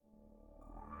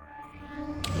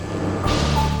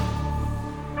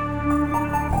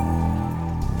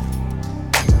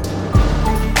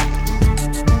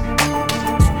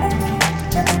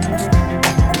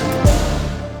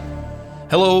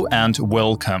and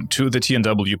welcome to the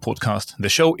TNW podcast, the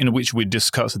show in which we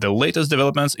discuss the latest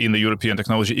developments in the European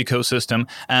technology ecosystem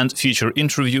and feature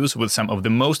interviews with some of the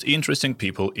most interesting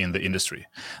people in the industry.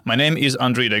 My name is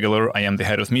Andrei Degeler. I am the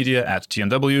head of media at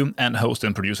TNW and host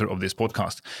and producer of this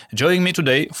podcast. Joining me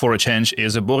today for a change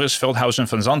is Boris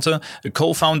Veldhuizen-van Zanten, a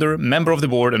co-founder, member of the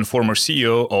board and former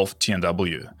CEO of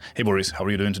TNW. Hey Boris, how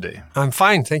are you doing today? I'm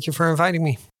fine. Thank you for inviting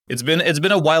me. It's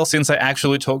been a while since I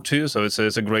actually talked to you, so it's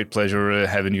a great pleasure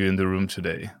having you in the room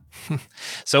today.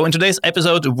 So in today's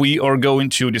episode, we are going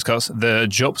to discuss the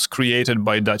jobs created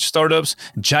by Dutch startups,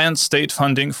 giant state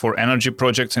funding for energy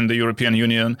projects in the European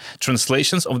Union,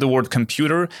 translations of the word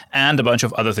computer, and a bunch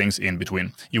of other things in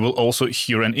between. You will also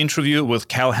hear an interview with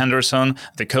Cal Henderson,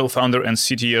 the co-founder and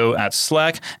CTO at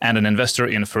Slack, and an investor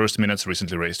in First Minute's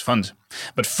recently raised fund.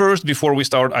 But first, before we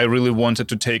start, I really wanted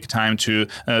to take time to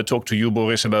talk to you,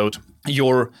 Boris, about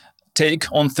your take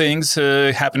on things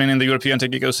happening in the European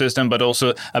tech ecosystem, but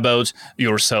also about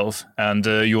yourself and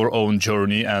your own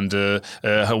journey and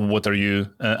what are you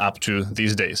up to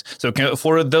these days. So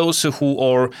for those who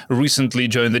are recently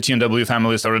joined the TNW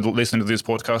family, started listening to this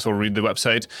podcast or read the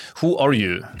website, who are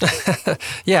you?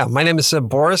 Yeah, my name is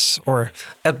Boris, or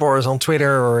 @Boris on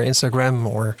Twitter or Instagram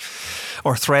or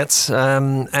Threads.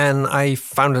 And I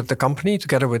founded the company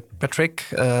together with Patrick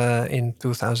in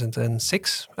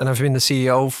 2006. And I've been the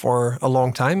CEO for a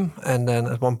long time. And then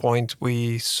at one point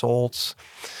we sold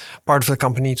part of the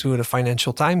company to the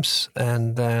Financial Times.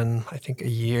 And then I think a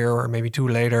year or maybe two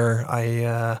later,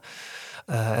 I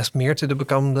asked Meerte to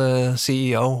become the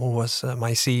CEO, who was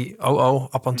my COO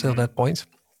up until that point.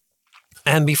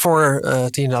 And before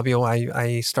TNW,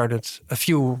 I started a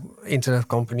few internet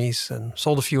companies and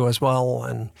sold a few as well.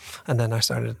 And then I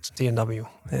started TNW.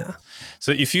 Yeah.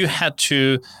 So if you had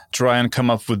to try and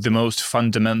come up with the most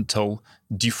fundamental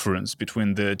difference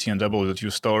between the TNW that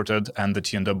you started and the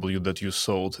TNW that you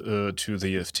sold to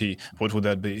the EFT, what would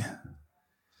that be?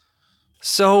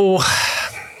 So,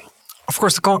 of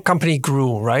course, the company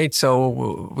grew, right?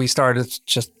 So we started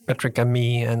just Patrick and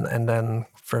me, and then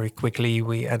very quickly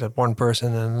we added one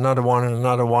person and another one and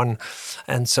another one.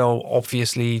 And so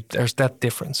obviously there's that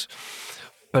difference.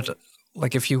 But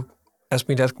like if you ask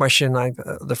me that question,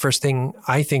 the first thing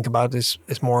I think about is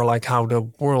more like how the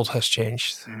world has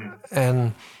changed. Mm-hmm.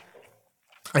 And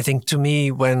I think to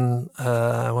me, when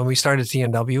we started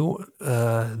TNW,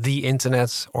 the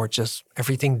internet or just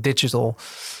everything digital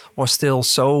was still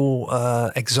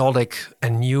so exotic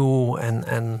and new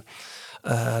and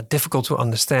difficult to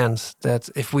understand that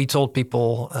if we told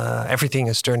people everything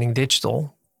is turning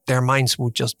digital, their minds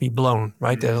would just be blown,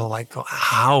 right? Mm-hmm. They're like,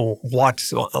 how, what,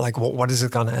 like what is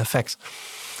it going to affect?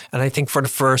 And I think for the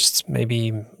first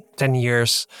maybe 10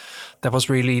 years, that was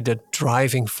really the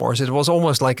driving force. It was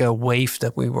almost like a wave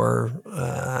that we were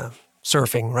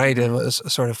surfing, right? It was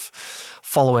sort of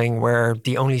following where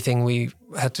the only thing we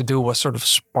had to do was sort of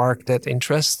spark that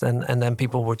interest, and then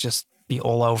people would just be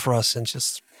all over us and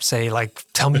just say like,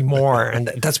 tell me more.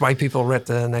 And that's why people read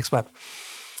the Next Web.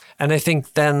 And I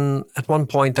think then at one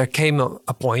point there came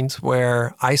a point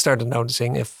where I started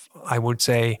noticing if I would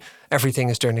say everything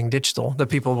is turning digital, that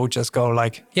people would just go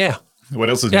like, yeah. What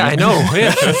else is Yeah, I know.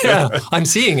 Yeah, I'm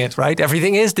seeing it, right?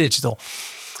 Everything is digital.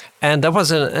 And that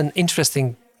was an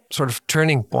interesting sort of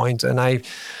turning point. And I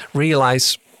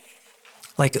realized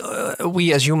like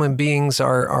we as human beings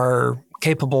are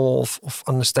capable of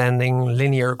understanding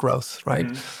linear growth, right?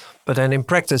 Mm-hmm. But then in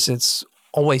practice, it's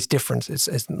always different.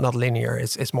 It's not linear.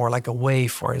 It's more like a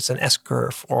wave, or it's an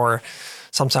S-curve, or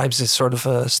sometimes it's sort of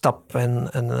a stop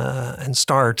and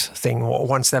start thing.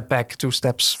 One step back, two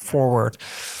steps forward.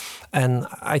 And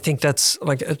I think that's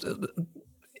like,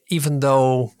 even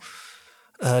though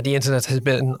the internet has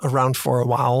been around for a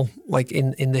while, like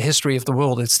in the history of the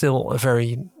world, it's still a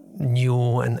very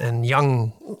new and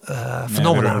young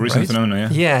phenomenon, recent right?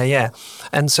 phenomenon, Yeah.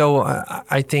 And so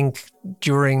I think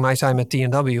during my time at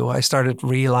TNW, I started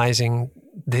realizing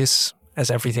this, as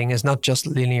everything is not just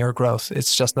linear growth.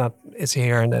 It's just not, it's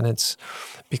here and then it's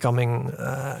becoming,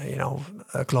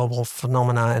 a global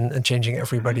phenomena and changing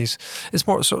everybody's. It's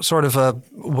more sort of a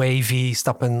wavy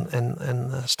stop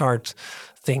and start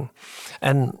thing.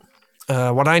 And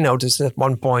what I noticed at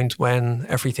one point when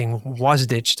everything was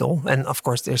digital, and of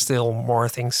course there's still more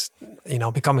things,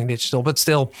 becoming digital, but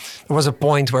still there was a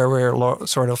point where we're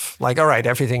sort of like, all right,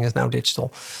 everything is now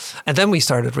digital. And then we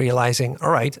started realizing,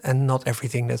 all right, and not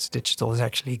everything that's digital is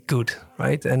actually good,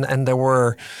 right? And there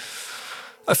were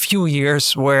a few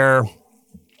years where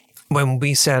when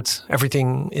we said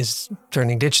everything is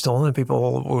turning digital, and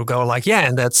people will go like, yeah,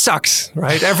 and that sucks,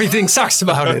 right? Everything sucks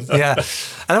about it. Yeah.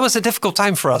 And it was a difficult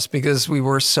time for us because we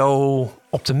were so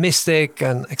optimistic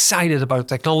and excited about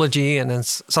technology. And then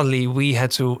suddenly we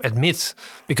had to admit,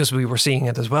 because we were seeing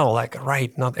it as well, like,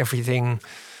 right, not everything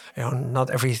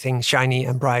shiny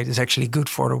and bright is actually good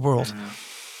for the world.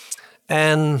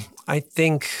 And I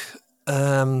think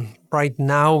right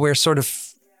now we're sort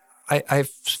of, I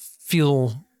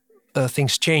feel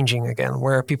things changing again,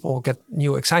 where people get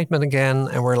new excitement again.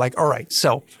 And we're like, all right,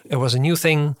 so it was a new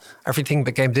thing. Everything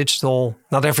became digital.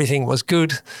 Not everything was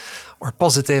good or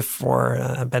positive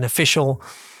or beneficial.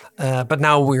 But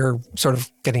now we're sort of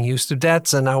getting used to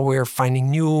that. And now we're finding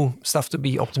new stuff to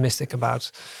be optimistic about.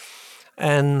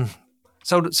 And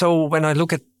so when I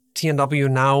look at TNW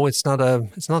now, it's not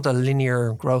a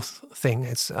linear growth thing.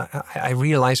 I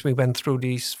realize we went through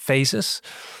these phases,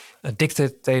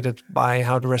 dictated by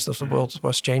how the rest of the world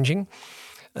was changing,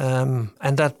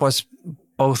 and that was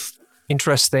both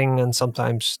interesting and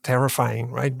sometimes terrifying,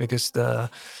 right? Because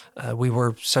we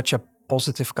were such a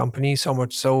positive company,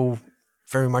 so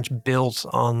very much built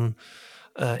on.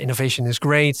 Innovation is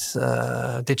great.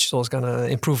 Digital is going to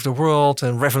improve the world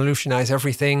and revolutionize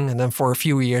everything. And then for a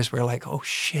few years, we're like, oh,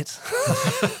 shit.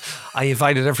 I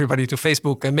invited everybody to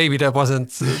Facebook and maybe that wasn't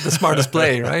the smartest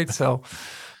play, right? So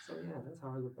yeah, that's how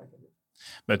I look back at it.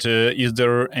 But is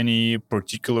there any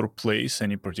particular place,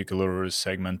 any particular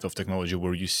segment of technology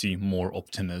where you see more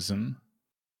optimism?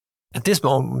 At this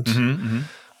moment?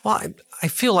 Well, I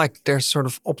feel like there's sort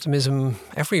of optimism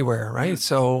everywhere, right?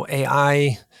 So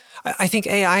AI... I think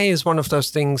AI is one of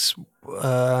those things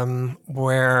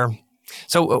where...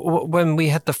 So when we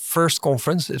had the first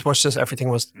conference, it was just everything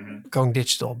was going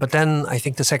digital. But then I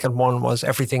think the second one was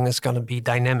everything is going to be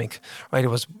dynamic, right? It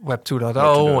was Web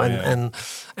 2.0.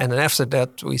 And then after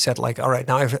that, we said like, all right,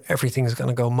 now everything is going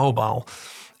to go mobile.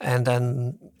 And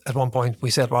then at one point we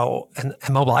said, well, and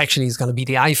mobile actually is going to be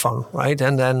the iPhone, right?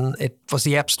 And then it was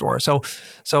the App Store.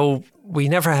 So we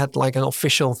never had like an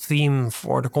official theme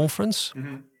for the conference.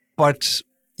 But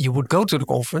you would go to the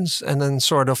conference and then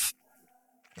sort of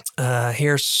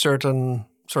hear certain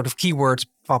sort of keywords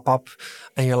pop up,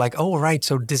 and you're like, "Oh, right,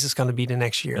 so this is going to be the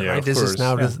next year, right? This is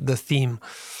now the theme."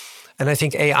 And I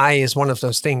think AI is one of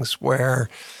those things where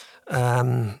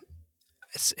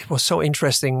it was so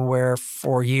interesting. Where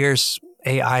for years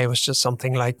AI was just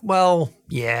something like, "Well,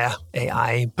 yeah,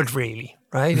 AI, but really."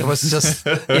 Right? It was just,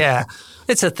 yeah,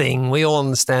 it's a thing. We all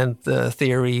understand the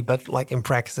theory, but like in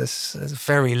practice, it's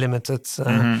very limited.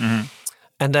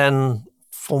 And then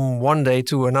from one day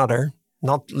to another,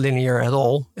 not linear at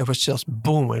all, it was just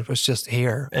boom. It was just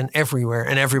here and everywhere,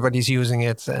 and everybody's using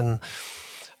it. And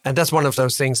that's one of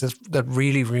those things that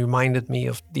really reminded me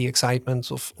of the excitement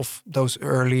of those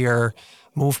earlier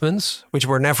movements, which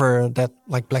were never that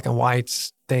like black and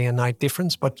white, day and night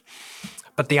difference, but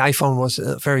the iPhone was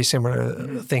a very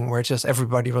similar thing where just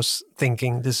everybody was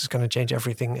thinking this is going to change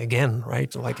everything again,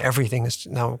 right? Like everything is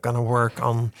now going to work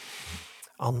on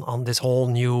this whole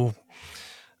new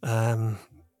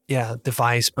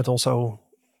device, but also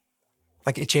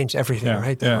like it changed everything,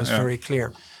 right? That was very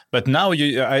clear. But now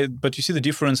but you see the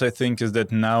difference, I think, is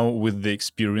that now with the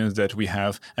experience that we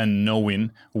have and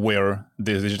knowing where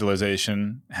the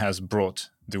digitalization has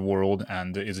brought the world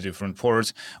and its different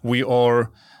parts, we are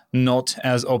not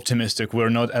as optimistic, we're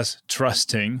not as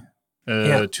trusting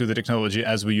to the technology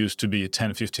as we used to be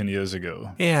 10, 15 years ago.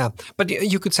 Yeah, but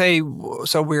you could say,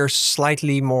 so we're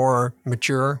slightly more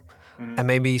mature and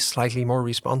maybe slightly more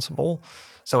responsible.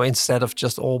 So instead of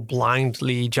just all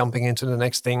blindly jumping into the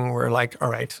next thing, we're like, all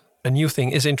right, a new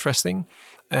thing is interesting.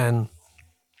 And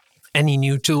any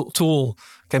new tool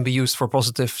can be used for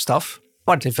positive stuff.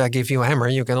 But if I give you a hammer,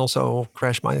 you can also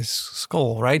crash my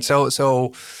skull, right? So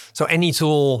any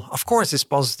tool, of course, is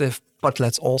positive, but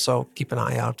let's also keep an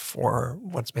eye out for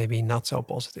what's maybe not so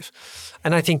positive.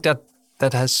 And I think that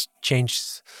has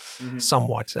changed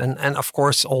somewhat. And of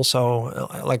course, also,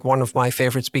 like one of my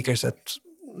favorite speakers at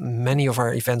many of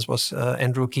our events was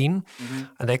Andrew Keen,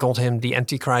 and they called him the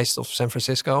Antichrist of San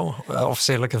Francisco, of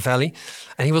Silicon Valley.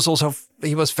 And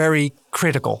he was very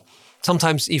critical,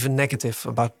 sometimes even negative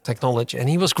about technology. And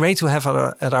he was great to have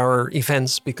at our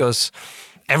events because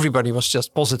everybody was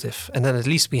just positive. And then at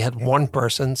least we had one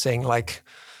person saying like,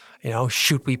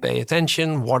 should we pay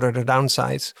attention? What are the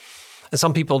downsides? And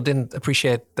some people didn't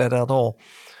appreciate that at all.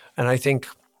 And I think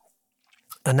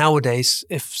nowadays,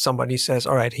 if somebody says,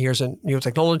 all right, here's a new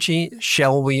technology,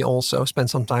 shall we also spend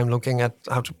some time looking at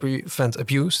how to prevent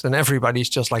abuse? Then everybody's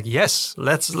just like, yes,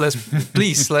 let's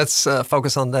please, let's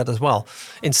focus on that as well.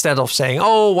 Instead of saying,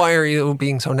 oh, why are you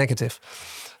being so negative?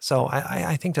 So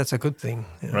I think that's a good thing.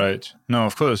 Yeah. Right. No,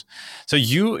 of course. So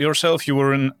you yourself, you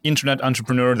were an internet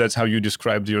entrepreneur. That's how you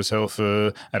described yourself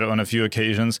on a few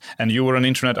occasions. And you were an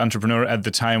internet entrepreneur at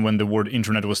the time when the word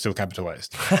internet was still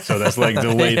capitalized. So that's like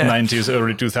the late 90s,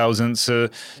 early 2000s.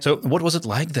 So what was it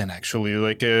like then, actually?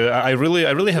 Like, I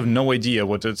really have no idea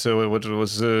what it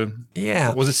was.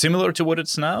 Yeah. Was it similar to what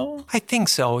it's now? I think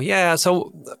so. Yeah.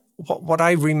 So what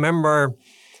I remember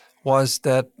was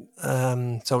that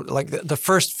so like the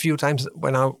first few times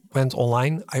when I went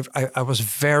online, I was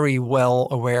very well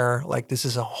aware, like this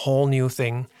is a whole new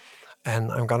thing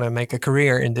and I'm going to make a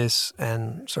career in this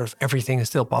and sort of everything is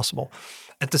still possible.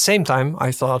 At the same time,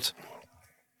 I thought,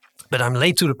 but I'm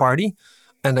late to the party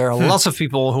and there are lots of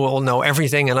people who all know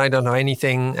everything and I don't know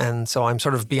anything. And so I'm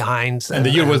sort of behind. And the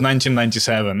year was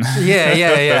 1997.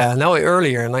 Yeah. No,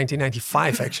 earlier,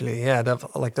 1995, actually. Yeah,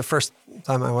 like the first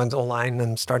time I went online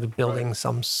and started building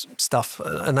some stuff.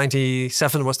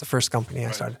 97 was the first company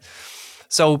I started.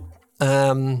 So,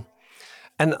 and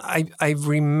I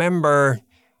remember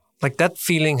like that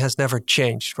feeling has never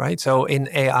changed, right? So in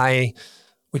AI,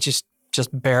 which is just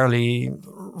barely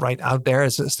right out there,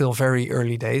 it's still very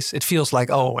early days. It feels like,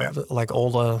 oh, like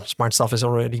all the smart stuff is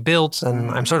already built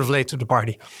and I'm sort of late to the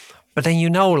party. But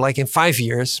then, like in 5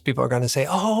 years, people are going to say,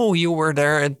 oh, you were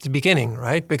there at the beginning,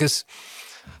 right? Because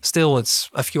still it's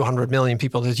a few 100 million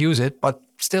people that use it, but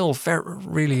still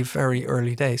really very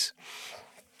early days.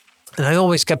 And I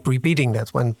always kept repeating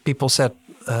that when people said,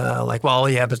 like, well,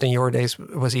 yeah, but in your days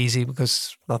it was easy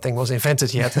because nothing was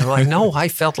invented yet. And I'm like, no, I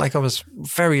felt like I was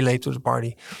very late to the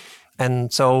party.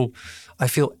 And so I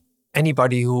feel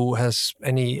anybody who has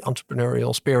any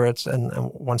entrepreneurial spirit and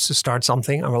wants to start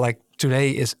something, I'm like, today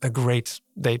is a great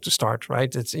day to start,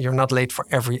 right? You're not late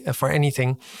for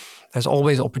anything. There's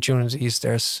always opportunities.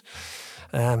 There's,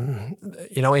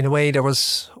 in a way, there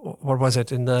was, what was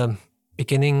it, in the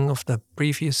beginning of the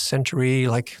previous century,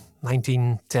 like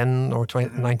 1910 or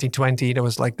 1920, there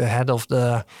was like the head of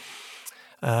the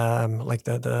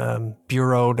the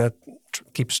bureau that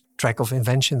keeps track of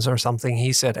inventions or something.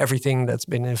 He said everything that's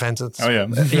been invented,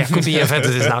 could be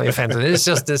invented is now invented. This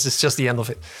is just the end of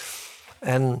it.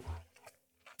 And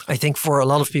I think for a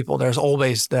lot of people, there's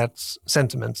always that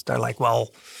sentiment. They're like, well,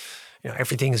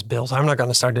 everything is built. I'm not going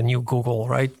to start a new Google,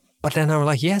 right? But then I'm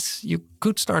like, yes, you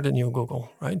could start a new Google,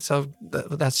 right? So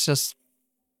that's just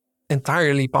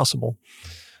entirely possible.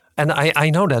 And I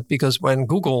know that because when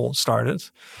Google started,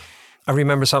 I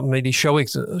remember somebody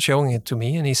showing it to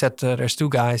me, and he said there's two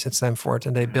guys at Stanford,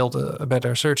 and they built a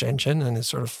better search engine, and it's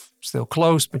sort of still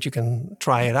closed, but you can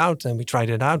try it out. And we tried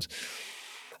it out.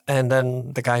 And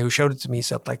then the guy who showed it to me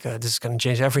said, like, this is going to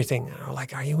change everything. And I'm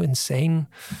like, are you insane?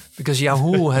 Because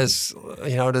Yahoo has,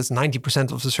 that's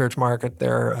 90% of the search market.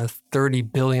 They're a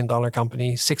 $30 billion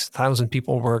company. 6,000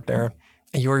 people work there.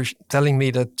 And you're telling me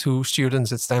that two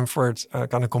students at Stanford are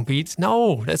going to compete?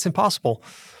 No, that's impossible.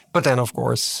 But then, of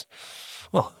course,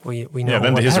 well, we know. Yeah,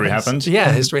 then the history happened.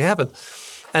 Yeah, history happened.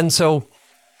 And so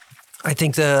I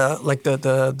think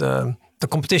the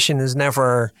competition is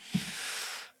never,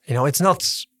 it's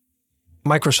not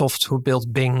Microsoft who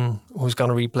built Bing who's going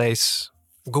to replace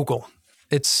Google.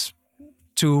 It's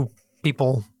two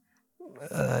people,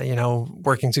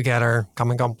 working together,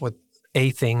 coming up with a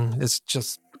thing that's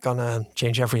just going to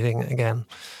change everything again.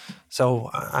 So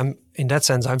I'm in that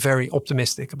sense, I'm very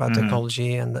optimistic about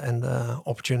technology and the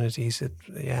opportunities it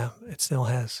still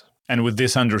has. And with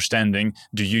this understanding,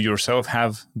 do you yourself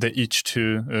have the itch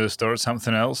to start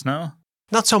something else now?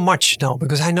 Not so much, no,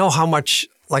 because I know how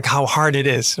hard it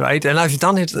is, right? And I've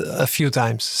done it a few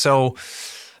times. So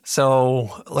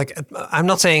like, I'm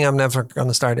not saying I'm never going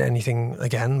to start anything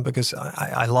again because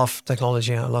I love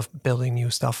technology. I love building new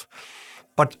stuff.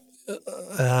 But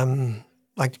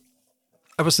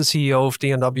I was the CEO of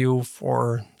D&W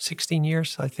for 16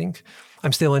 years, I think.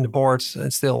 I'm still in the board.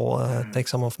 It still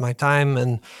takes some of my time.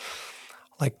 And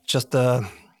like just the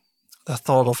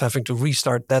thought of having to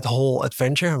restart that whole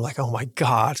adventure, I'm like, oh my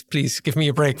God, please give me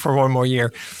a break for one more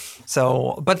year.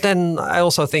 So, but then I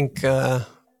also think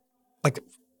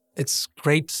it's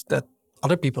great that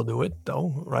other people do it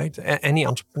though, right? Any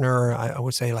entrepreneur, I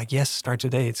would say like, yes, start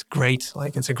today. It's great.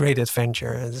 Like it's a great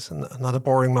adventure. It's not a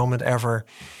boring moment ever.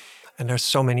 And there's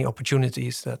so many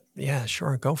opportunities that, yeah,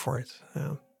 sure, go for it.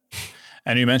 Yeah.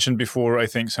 And you mentioned before, I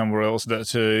think somewhere else,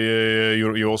 that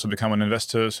you also become an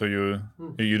investor. So you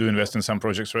do invest in some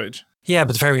projects, right? Yeah,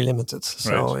 but very limited.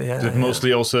 So right. yeah,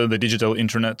 mostly also the digital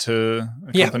internet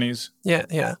companies.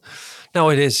 Yeah. No,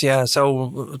 it is. Yeah.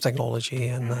 So technology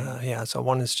and So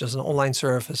one is just an online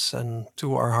service, and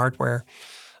two are hardware.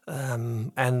 I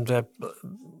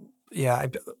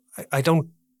don't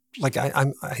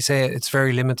I say it's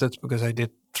very limited because I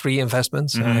did 3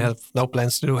 investments and I have no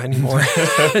plans to do anymore.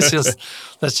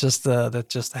 That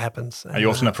just happens. Are you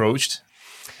often approached?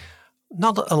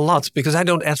 Not a lot because I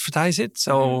don't advertise it.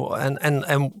 So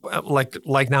and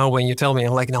like now when you tell me,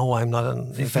 I'm like, no, I'm not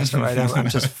an investor. Right? I'm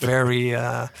just very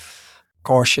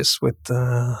cautious with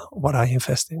what I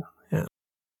invest in. Yeah.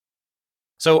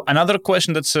 So another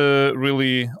question that's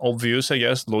really obvious, I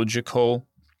guess, logical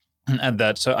at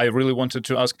that. So I really wanted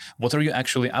to ask, what are you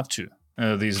actually up to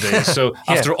these days? So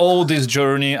after all this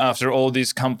journey, after all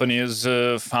these companies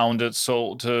founded,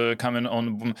 sold, coming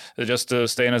on, just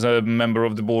staying as a member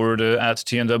of the board at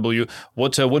TNW,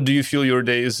 what do you fill your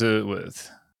days with?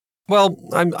 Well,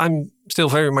 I'm still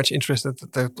very much interested in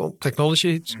the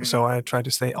technology, so I try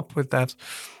to stay up with that.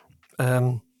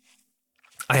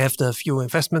 I have the few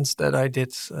investments that I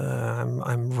did.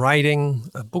 I'm writing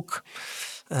a book.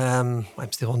 I'm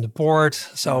still on the board.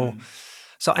 So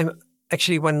I'm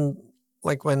actually when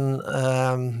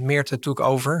Meerte took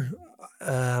over,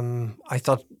 I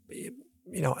thought, it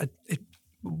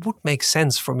would make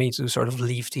sense for me to sort of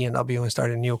leave TNW and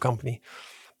start a new company.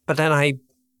 But then I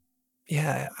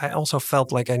also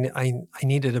felt like I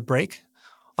needed a break.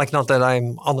 Like, not that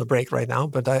I'm on a break right now,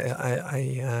 but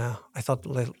I thought,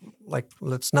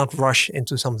 let's not rush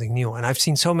into something new. And I've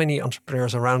seen so many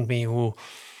entrepreneurs around me who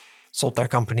sold their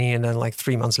company and then like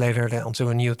 3 months later they're onto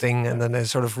a new thing, and then they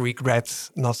sort of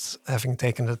regret not having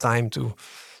taken the time to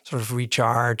sort of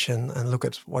recharge and look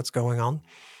at what's going on.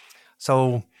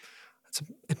 So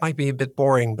it might be a bit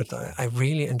boring, but I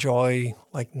really enjoy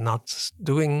like not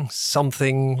doing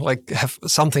something, like have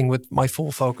something with my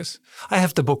full focus. I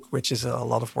have the book, which is a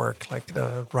lot of work, like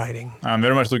the writing. I'm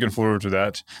very much looking forward to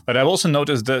that. But I've also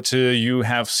noticed that you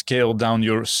have scaled down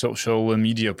your social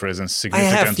media presence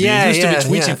significantly. You used to be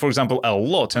tweeting, for example, a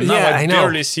lot, and now I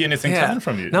barely see anything coming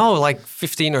from you. No, like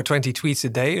 15 or 20 tweets a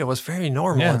day. It was very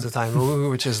normal at the time. We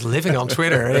were just living on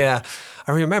Twitter.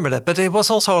 I remember that. But it was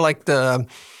also like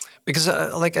because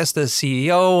as the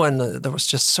CEO, and there was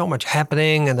just so much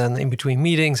happening, and then in between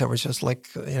meetings I was just like,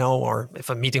 or if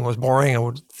a meeting was boring I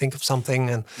would think of something,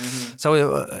 and so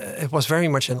it was very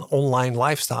much an online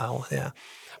lifestyle.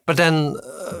 But then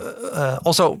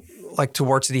also like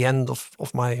towards the end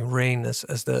of my reign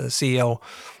as the CEO,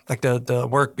 like the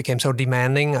work became so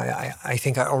demanding. I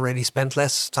think I already spent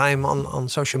less time on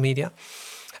social media.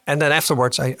 And then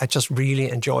afterwards, I just really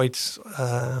enjoyed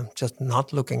just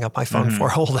not looking at my phone for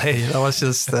a whole day. That was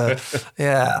just,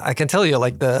 I can tell you,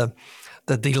 like the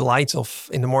delight of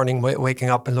in the morning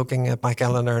waking up and looking at my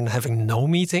calendar and having no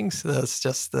meetings. That's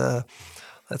just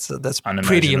that's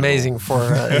pretty amazing. For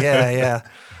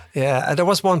And there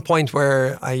was one point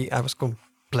where I was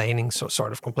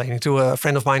sort of complaining to a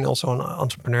friend of mine, also an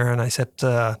entrepreneur, and I said,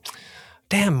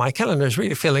 "Damn, my calendar is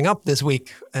really filling up this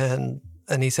week."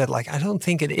 And he said, like, "I don't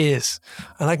think it is."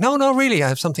 I'm like, no, really, I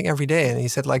have something every day. And he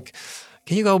said, like,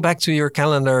 "Can you go back to your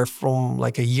calendar from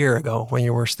like a year ago when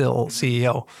you were still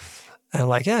CEO?" And I'm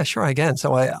like, "Yeah, sure, I can."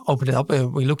 So I opened it up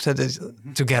and we looked at it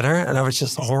together, and I was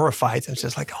just horrified. I was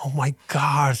just like, oh my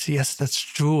God, yes, that's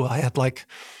true. I had like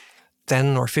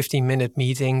 10 or 15-minute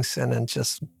meetings and then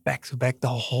just back to back the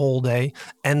whole day.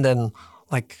 And then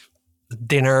like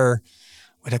dinner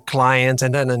with a client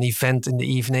and then an event in the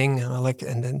evening,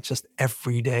 and then just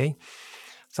every day.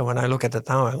 So when I look at it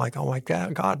now, I'm like, oh my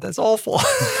God, that's awful.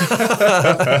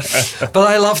 But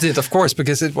I loved it, of course,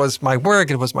 because it was my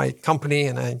work, it was my company,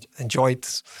 and I enjoyed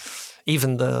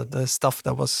even the stuff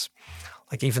that was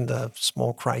like even the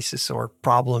small crisis or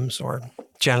problems or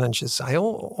challenges. I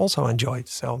also enjoyed.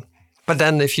 So, but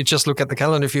then if you just look at the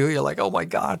calendar view, you're like, oh my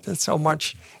God, that's so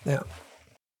much. Yeah.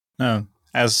 No,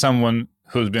 as someone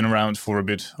who's been around for a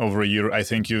bit over a year, I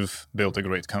think you've built a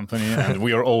great company, and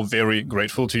we are all very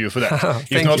grateful to you for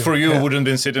that. If not for you, would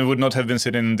not have been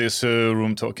sitting in this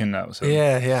room talking now. So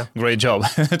great job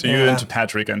to you and to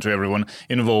Patrick and to everyone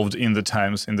involved in the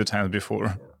times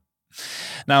before.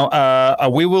 Now,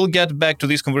 we will get back to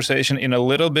this conversation in a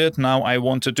little bit. Now, I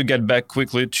wanted to get back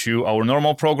quickly to our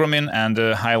normal programming and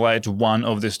highlight one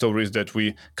of the stories that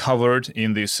we covered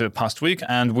in this past week.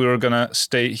 And we're going to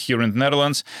stay here in the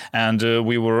Netherlands. And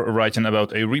we were writing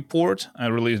about a report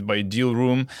released by Deal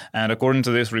Room. And according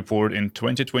to this report, in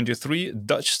 2023,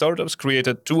 Dutch startups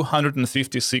created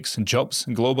 256 jobs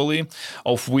globally,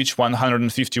 of which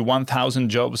 151,000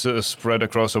 jobs spread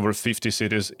across over 50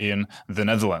 cities in the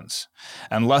Netherlands.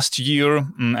 And And last year,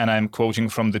 and I'm quoting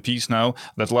from the piece now,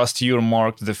 that last year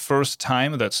marked the first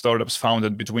time that startups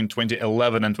founded between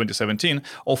 2011 and 2017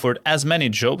 offered as many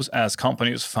jobs as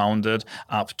companies founded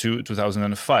up to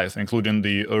 2005, including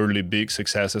the early big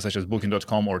successes such as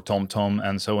Booking.com or TomTom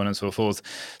and so on and so forth.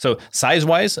 So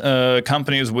size-wise,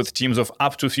 companies with teams of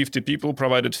up to 50 people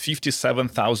provided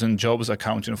 57,000 jobs,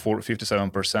 accounting for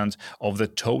 57% of the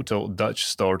total Dutch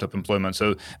startup employment.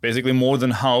 So basically more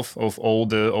than half of all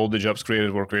the jobs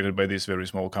created were created by these very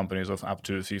small companies of up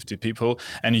to 50 people.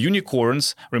 And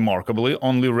unicorns, remarkably,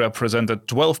 only represented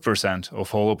 12%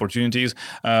 of all opportunities,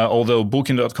 although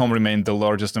Booking.com remained the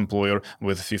largest employer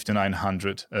with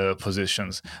 5,900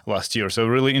 positions last year. So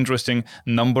really interesting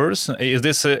numbers. Is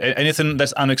this anything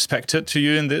that's unexpected to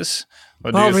you in this?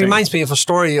 Well, it reminds me of a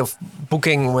story of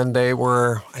Booking when they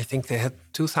were, I think they had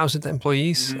 2,000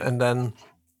 employees, and then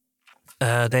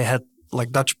they had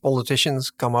like Dutch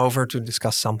politicians come over to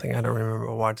discuss something. I don't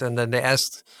remember what. And then they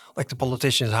asked like the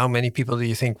politicians, how many people do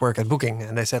you think work at Booking?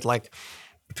 And they said like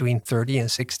between 30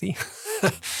 and 60.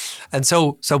 And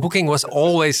so Booking was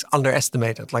always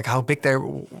underestimated, like how big they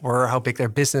were, how big their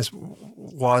business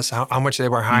was, how much they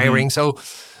were hiring. So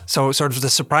sort of the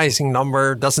surprising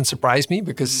number doesn't surprise me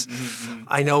because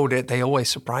I know that they always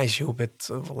surprise you, but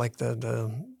like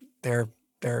they're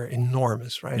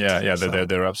enormous, right? Yeah,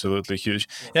 they're absolutely huge.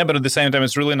 Yeah, but at the same time,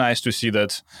 it's really nice to see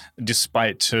that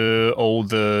despite all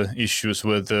the issues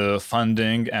with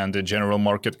funding and the general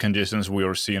market conditions, we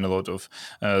are seeing a lot of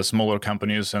smaller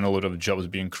companies and a lot of jobs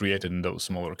being created in those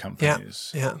smaller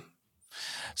companies. Yeah.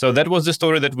 So that was the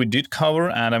story that we did cover,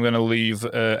 and I'm going to leave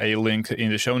a link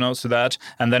in the show notes to that.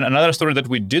 And then another story that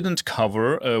we didn't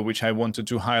cover, which I wanted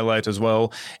to highlight as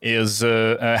well, is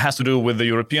has to do with the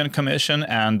European Commission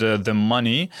and the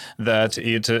money that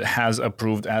it has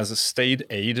approved as state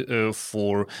aid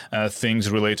for things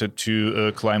related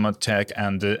to climate tech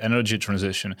and energy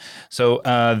transition. So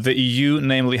the EU,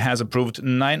 namely, has approved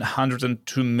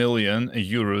 902 million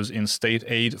euros in state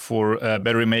aid for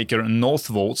battery maker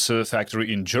Northvolt's factory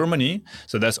in Germany.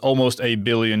 So that's almost €1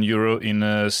 billion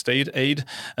in state aid,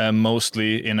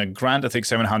 mostly in a grant, I think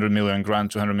 700 million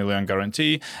grant, 200 million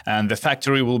guarantee. And the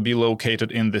factory will be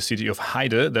located in the city of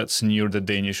Heide, that's near the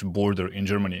Danish border in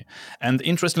Germany. And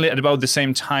interestingly, at about the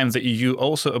same time, the EU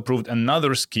also approved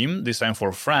another scheme, this time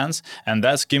for France. And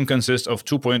that scheme consists of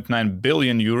 2.9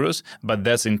 billion euros, but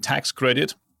that's in tax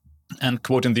credit. And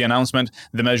quoting the announcement,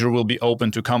 the measure will be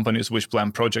open to companies which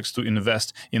plan projects to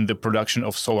invest in the production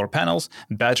of solar panels,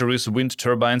 batteries, wind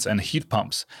turbines, and heat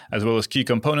pumps, as well as key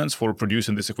components for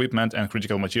producing this equipment and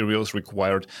critical materials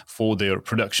required for their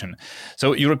production.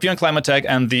 So European climate tech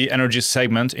and the energy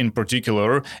segment in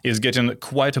particular is getting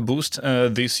quite a boost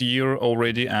this year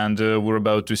already, and we're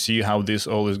about to see how this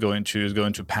all is going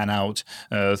to pan out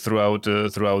throughout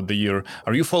the year.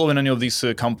 Are you following any of these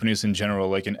companies in general,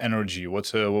 like in energy?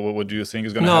 What do you think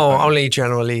is going to happen? No, only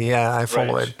generally. Yeah, I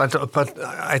follow it, but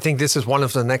I think this is one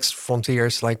of the next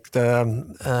frontiers. Like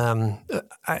I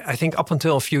think up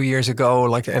until a few years ago,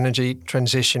 like the energy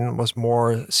transition was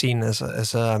more seen as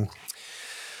a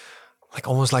like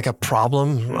almost like a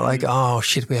problem. Like, oh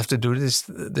shit, we have to do this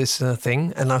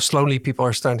thing. And now slowly people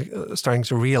are starting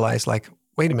to realize, like,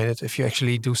 wait a minute, if you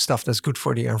actually do stuff that's good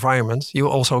for the environment, you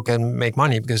also can make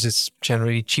money because it's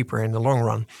generally cheaper in the long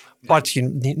run. But you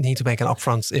need to make an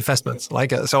upfront investment.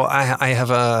 Like, so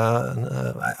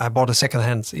I bought a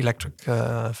secondhand electric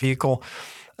vehicle,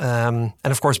 and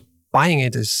of course, buying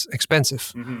it is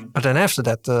expensive. But then after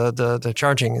that, the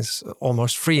charging is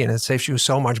almost free, and it saves you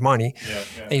so much money.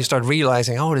 And you start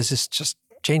realizing, oh, this is just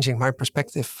changing my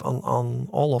perspective on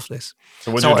all of this.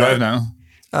 So what do you drive now?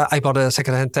 I bought a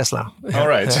secondhand Tesla. All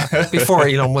right. Before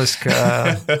Elon Musk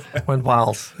went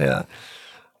wild. Yeah.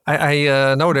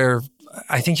 I know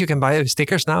I think you can buy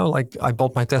stickers now. Like I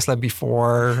bought my Tesla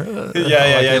before. I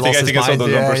think I saw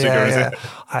those number stickers. Yeah.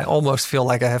 I almost feel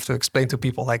like I have to explain to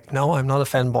people, like, no, I'm not a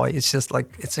fanboy. It's just like,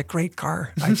 it's a great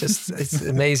car. It's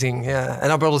amazing. Yeah.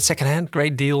 And I bought it secondhand,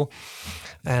 great deal.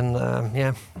 And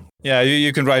yeah. Yeah,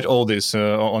 you can write all this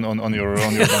on your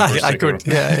bumper sticker. I could,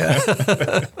 yeah.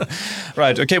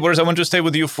 Right, okay, Boris, I want to stay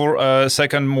with you for a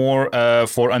second more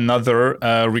for another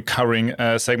recurring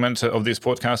segment of this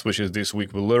podcast, which is This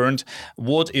Week We Learned.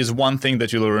 What is one thing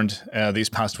that you learned this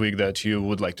past week that you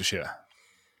would like to share?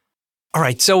 All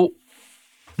right, so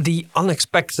the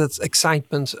unexpected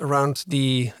excitement around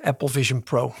the Apple Vision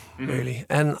Pro, really.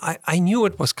 And I knew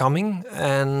it was coming,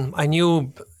 and I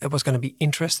knew it was going to be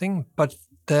interesting, but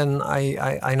then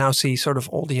I now see sort of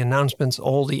all the announcements,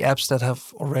 all the apps that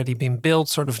have already been built,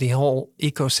 sort of the whole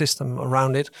ecosystem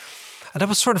around it. And that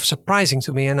was sort of surprising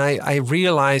to me. And I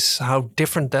realized how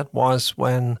different that was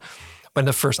when when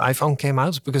the first iPhone came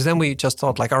out, because then we just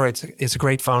thought like, all right, it's a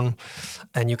great phone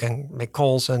and you can make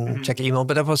calls and check email,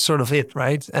 but that was sort of it,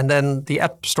 right? And then the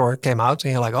App Store came out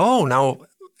and you're like, oh, now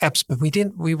apps, but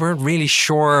we weren't really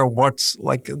sure what's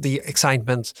like the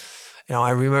excitement. You know,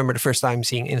 I remember the first time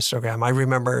seeing Instagram. I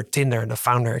remember Tinder, the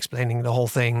founder, explaining the whole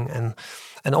thing,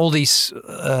 and all these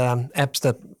apps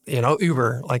that, you know,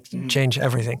 Uber, like change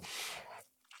everything.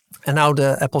 And now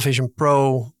the Apple Vision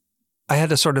Pro, I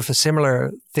had a sort of a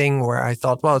similar thing where I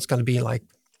thought, well, it's going to be like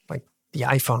the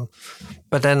iPhone.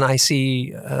 But then I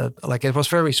see, like it was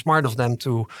very smart of them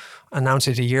to announce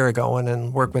it a year ago and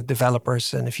then work with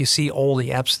developers. And if you see all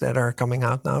the apps that are coming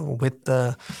out now with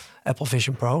the Apple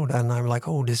Vision Pro, then I'm like,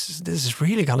 oh, this is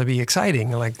really going to be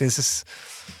exciting. Like it's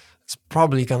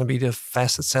probably going to be the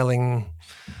fastest selling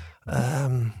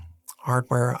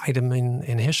hardware item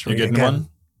in history. You getting again. one?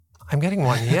 I'm getting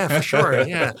one, yeah, for sure.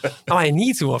 Yeah, no, I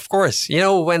need to, of course. You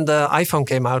know, when the iPhone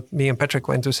came out, me and Patrick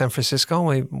went to San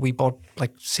Francisco. We bought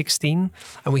like 16,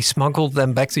 and we smuggled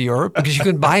them back to Europe because you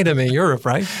couldn't buy them in Europe,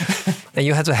 right? And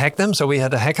you had to hack them. So we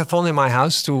had a hackathon in my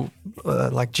house to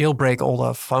like jailbreak all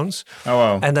the phones. Oh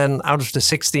wow! And then out of the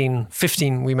 16,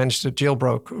 15 we managed to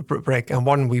jailbreak, and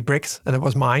one we bricked, and it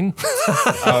was mine.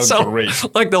 Oh, so, great!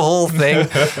 Like the whole thing,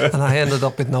 and I ended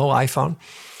up with no iPhone.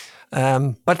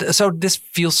 But so this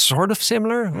feels sort of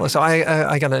similar. So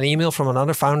I got an email from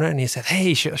another founder, and he said,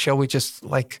 "Hey, shall we just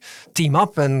like team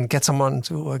up and get someone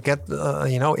to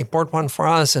import one for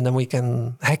us, and then we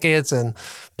can hack it and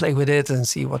play with it and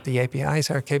see what the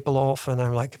APIs are capable of?" And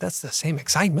I'm like, "That's the same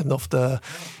excitement of the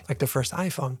first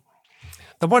iPhone."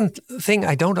 The one thing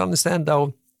I don't understand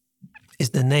though is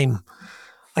the name.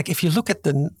 Like if you look at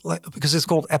because it's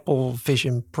called Apple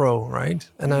Vision Pro, right?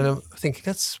 And I'm thinking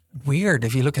that's weird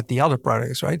if you look at the other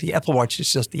products, right? The Apple Watch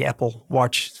is just the Apple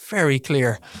Watch, it's very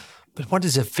clear. But what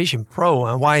is a Vision Pro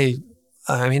and why?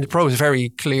 I mean, the Pro is very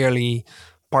clearly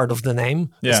part of the name.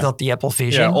 Yeah. It's not the Apple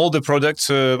Vision. Yeah, all the products,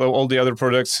 all the other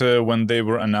products, when they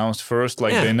were announced first,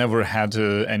 they never had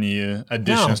any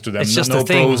additions to them. It's just no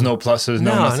pros, no pluses,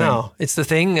 nothing. No, it's the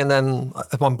thing. And then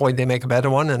at one point they make a better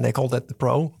one and they call that the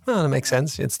Pro. That makes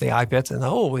sense. It's the iPad,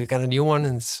 and we got a new one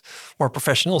and it's more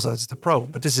professional, so it's the Pro.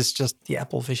 But this is just the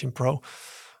Apple Vision Pro.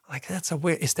 Like that's a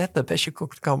weird. Is that the best you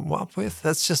could come up with?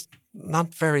 That's just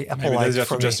not very Apple-like. Maybe they just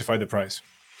have to justify the price.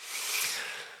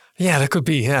 Yeah, that could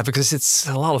be. Yeah, because it's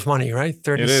a lot of money, right?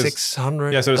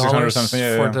 $3,600. Yeah, $3,600 something.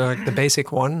 Yeah, for the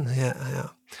basic one. Yeah.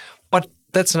 But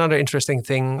that's another interesting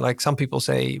thing. Like some people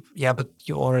say, yeah, but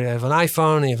you already have an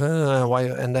iPhone. You have, why?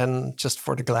 And then just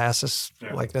for the glasses,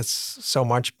 like that's so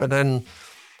much. But then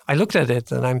I looked at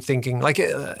it and I'm thinking, like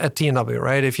at TNW,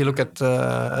 right? If you look at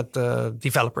the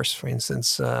developers, for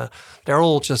instance, they're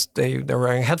all just they're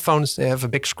wearing headphones. They have a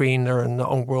big screen. They're in their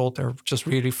own world. They're just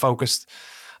really focused.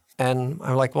 And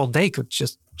I'm like, well, they could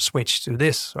just switch to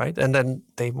this, right? And then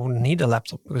they wouldn't need a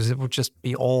laptop because it would just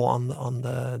be all on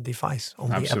the device, on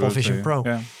the Apple Vision Pro.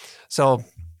 Yeah. So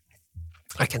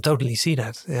I can totally see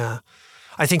that. Yeah,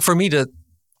 I think for me the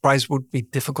price would be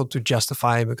difficult to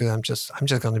justify because I'm just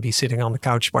going to be sitting on the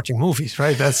couch watching movies,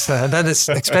 right? That is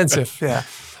expensive. Yeah,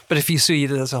 but if you see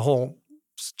it as a whole,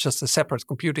 just a separate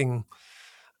computing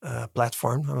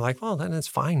platform, I'm like, well, then it's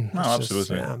fine. No,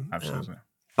 absolutely, absolutely. Yeah.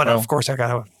 But of course, I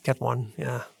gotta get one,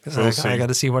 because I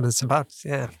gotta see what it's about.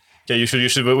 Yeah. Yeah, you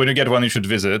should. When you get one, you should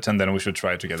visit, and then we should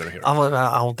try it together here.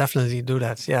 I'll definitely do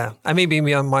that. Yeah, and maybe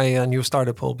my new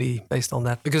startup will be based on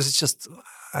that because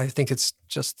I think it's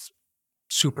just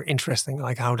super interesting,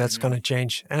 like how that's going to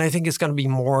change, and I think it's going to be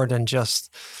more than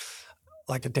just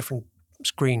like a different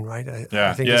screen, right?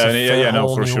 I think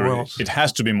no, for sure. World. It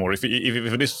has to be more. If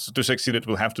it is to succeed, it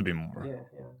will have to be more. Yeah.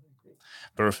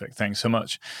 Perfect. Thanks so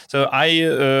much. So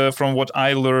from what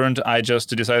I learned, I just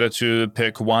decided to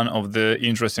pick one of the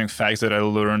interesting facts that I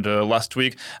learned last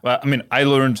week. I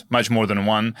learned much more than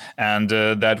one, and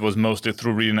that was mostly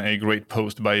through reading a great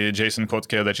post by Jason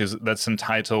Kotke that's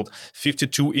entitled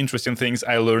 52 Interesting Things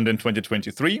I Learned in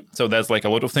 2023. So that's like a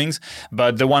lot of things.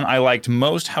 But the one I liked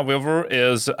most, however,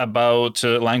 is about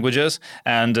languages.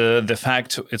 And the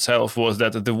fact itself was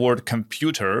that the word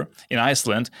computer in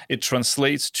Iceland, it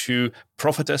translates to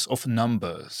prophetess of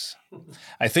numbers.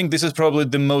 I think this is probably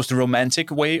the most romantic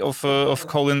way of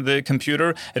calling the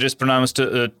computer. It is pronounced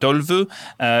tolvu.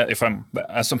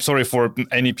 I'm sorry for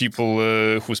any people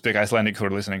who speak Icelandic who are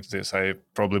listening to this. I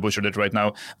probably butchered it right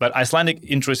now. But Icelandic,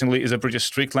 interestingly, is a pretty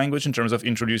strict language in terms of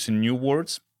introducing new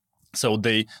words. So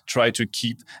they try to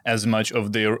keep as much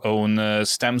of their own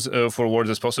stems for words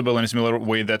as possible in a similar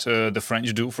way that the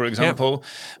French do, for example.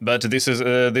 But this is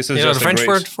just the French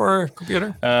word for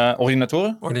computer?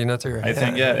 Ordinateur? Ordinateur. I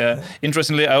think, yeah.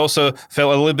 Interestingly, I also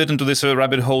fell a little bit into this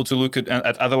rabbit hole to look at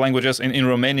other languages. In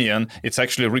Romanian, it's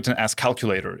actually written as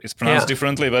calculator. It's pronounced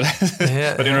differently, but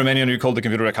but in Romanian, you call the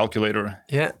computer a calculator.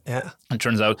 Yeah. It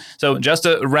turns out. So just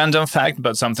a random fact,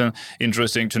 but something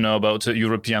interesting to know about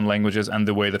European languages and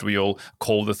the way that we all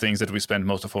call the things that we spend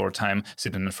most of our time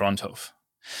sitting in front of.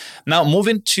 Now,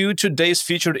 moving to today's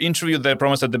featured interview that I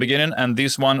promised at the beginning, and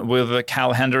this one with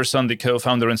Cal Henderson, the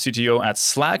co-founder and CTO at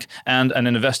Slack, and an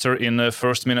investor in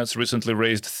First Minute's recently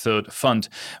raised third fund.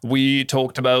 We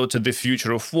talked about the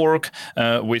future of work,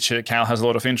 which Cal has a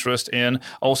lot of interest in,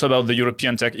 also about the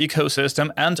European tech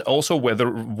ecosystem, and also whether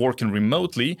working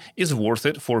remotely is worth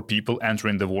it for people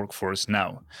entering the workforce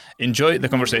now. Enjoy the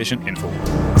conversation in full.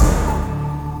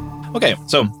 Okay,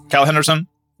 so Cal Henderson,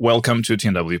 welcome to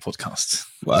TNW Podcast.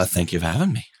 Well, thank you for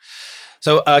having me.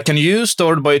 So can you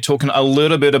start by talking a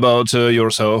little bit about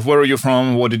yourself? Where are you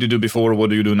from? What did you do before? What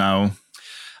do you do now?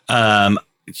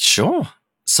 Sure.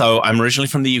 So I'm originally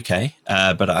from the UK,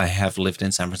 but I have lived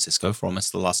in San Francisco for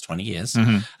almost the last 20 years.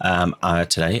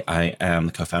 Today, I am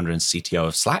the co-founder and CTO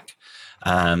of Slack.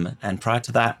 And prior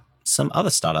to that, some other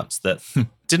startups that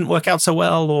didn't work out so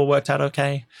well or worked out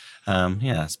okay.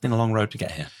 It's been a long road to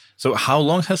get here. So how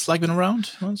long has Slack been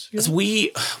around?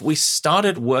 We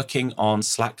started working on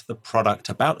Slack, the product,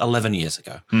 about 11 years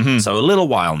ago. So a little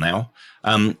while now.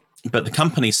 But the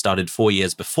company started 4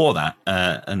 years before that,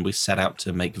 and we set out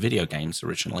to make video games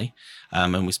originally.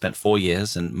 And we spent 4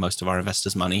 years and most of our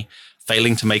investors' money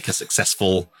failing to make a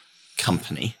successful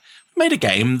company. We made a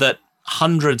game that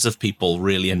hundreds of people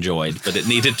really enjoyed, but it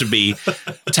needed to be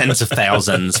tens of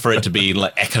thousands for it to be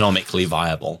economically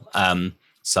viable.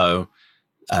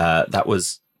 That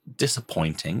was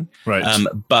disappointing. Right.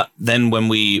 But then when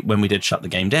we did shut the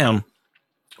game down,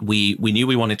 we knew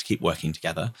we wanted to keep working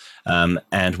together,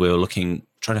 and we were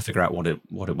trying to figure out what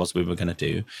it was we were going to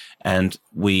do. And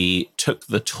we took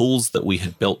the tools that we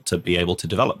had built to be able to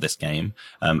develop this game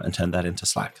and turned that into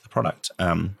Slack, the product.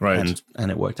 Right.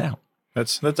 And it worked out.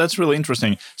 That's really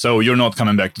interesting. So you're not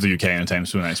coming back to the UK anytime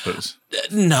soon, I suppose.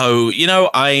 No,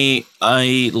 I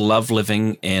love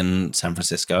living in San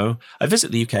Francisco. I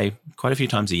visit the UK quite a few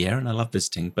times a year, and I love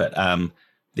visiting. But I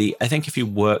think if you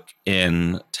work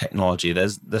in technology,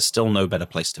 there's still no better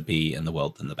place to be in the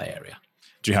world than the Bay Area.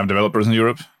 Do you have developers in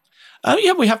Europe?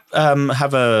 Yeah, we have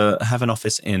an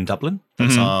office in Dublin.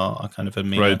 That's our kind of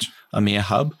EMEA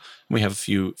hub. We have a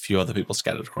few other people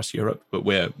scattered across Europe, but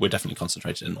we're definitely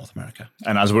concentrated in North America.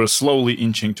 And as we're slowly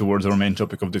inching towards our main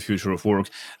topic of the future of work,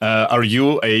 are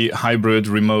you a hybrid,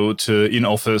 remote,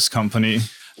 in-office company?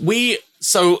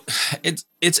 So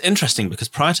it's interesting because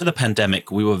prior to the pandemic,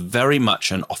 we were very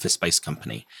much an office-based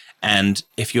company. And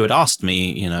if you had asked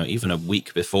me, even a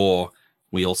week before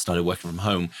we all started working from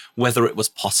home, whether it was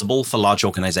possible for large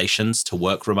organizations to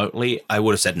work remotely, I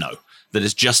would have said no. That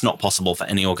it's just not possible for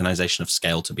any organization of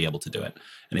scale to be able to do it.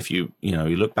 And if you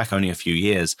look back only a few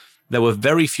years, there were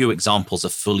very few examples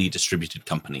of fully distributed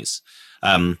companies.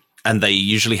 And they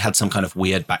usually had some kind of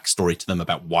weird backstory to them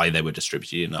about why they were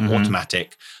distributed.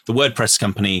 Automatic, the WordPress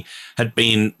company, had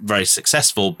been very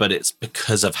successful, but it's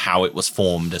because of how it was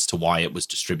formed as to why it was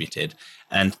distributed.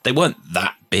 And they weren't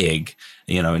that big,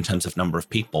 in terms of number of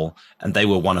people. And they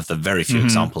were one of the very few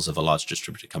examples of a large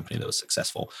distributed company that was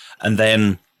successful. And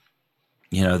then,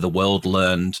 the world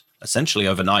learned essentially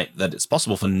overnight that it's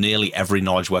possible for nearly every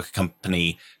knowledge worker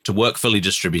company to work fully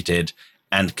distributed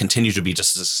and continue to be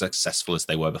just as successful as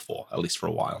they were before, at least for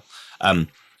a while. And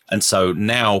so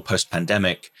now,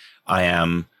 post-pandemic, I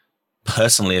am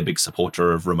personally a big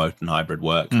supporter of remote and hybrid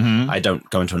work. I don't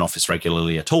go into an office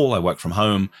regularly at all. I work from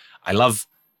home. I love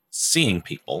seeing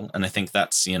people. And I think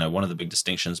that's, one of the big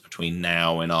distinctions between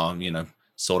now and our,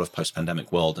 sort of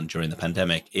post-pandemic world and during the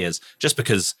pandemic is just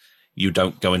because you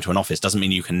don't go into an office doesn't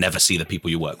mean you can never see the people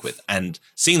you work with. And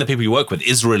seeing the people you work with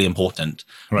is really important,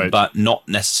 but not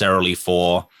necessarily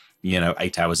for,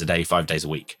 8 hours a day, 5 days a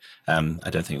week. I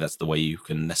don't think that's the way you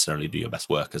can necessarily do your best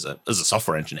work as a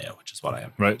software engineer, which is what I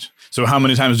am. Right. So how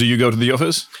many times do you go to the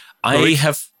office? I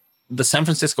have the San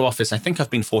Francisco office. I think I've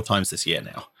been 4 times this year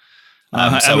now.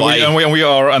 We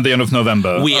are at the end of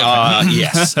November. We are,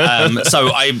 yes. So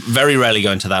I very rarely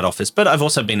go into that office, but I've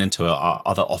also been into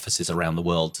other offices around the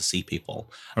world to see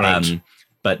people. Right.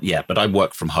 But I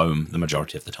work from home the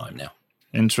majority of the time now.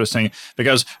 Interesting,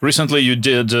 because recently you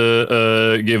did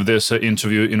give this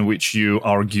interview in which you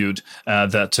argued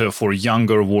that for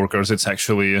younger workers it's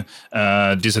actually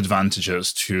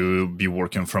disadvantageous to be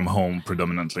working from home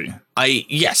predominantly.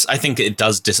 Yes, I think it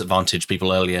does disadvantage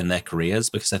people earlier in their careers,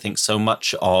 because I think so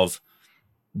much of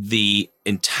the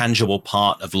intangible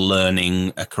part of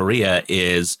learning a career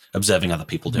is observing other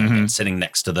people doing it, sitting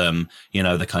next to them,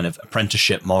 the kind of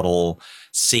apprenticeship model,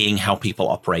 seeing how people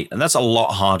operate. And that's a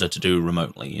lot harder to do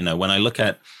remotely. When I look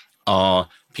at our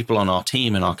people on our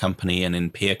team in our company and in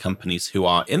peer companies who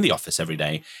are in the office every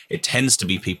day, it tends to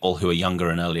be people who are younger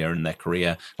and earlier in their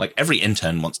career. Like every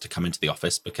intern wants to come into the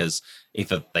office because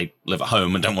either they live at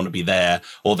home and don't want to be there,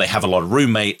 or they have a lot of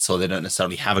roommates, or they don't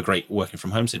necessarily have a great working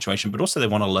from home situation, but also they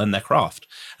want to learn their craft.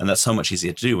 And that's so much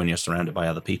easier to do when you're surrounded by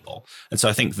other people. And so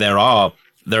I think there are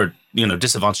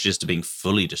disadvantages to being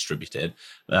fully distributed.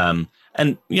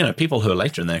 And people who are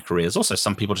later in their careers, also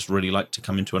some people just really like to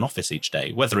come into an office each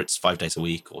day, whether it's 5 days a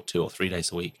week or 2 or 3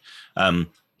 days a week.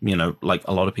 Like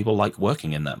a lot of people like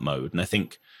working in that mode. And I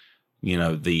think,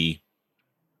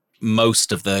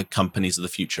 most of the companies of the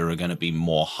future are going to be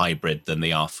more hybrid than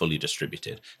they are fully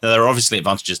distributed. Now, there are obviously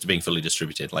advantages to being fully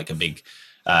distributed, like a big,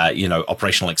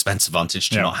 operational expense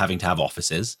advantage to not having to have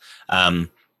offices.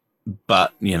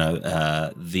 But there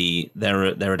are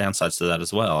downsides to that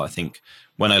as well. I think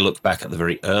when I look back at the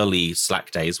very early Slack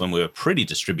days when we were pretty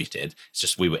distributed, it's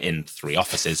just we were in 3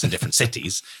 offices in different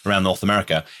cities around North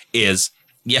America,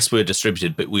 yes, we were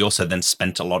distributed, but we also then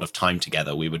spent a lot of time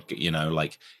together. We would,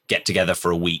 get together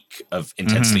for a week of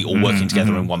intensely all working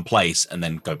together in one place and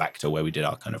then go back to where we did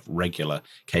our kind of regular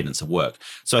cadence of work.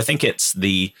 So I think it's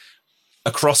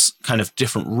across kind of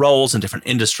different roles and different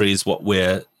industries, what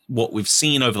we've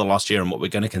seen over the last year and what we're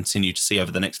going to continue to see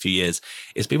over the next few years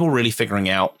is people really figuring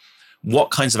out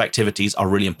what kinds of activities are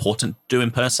really important to do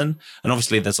in person. And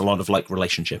obviously there's a lot of like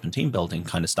relationship and team building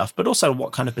kind of stuff, but also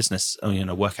what kind of business,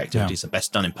 work activities are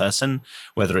best done in person,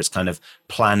 whether it's kind of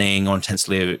planning or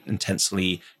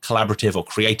intensely collaborative or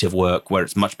creative work where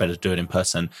it's much better to do it in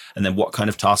person. And then what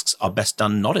kind of tasks are best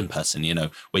done not in person,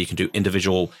 where you can do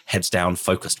individual heads down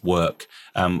focused work,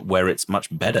 where it's much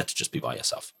better to just be by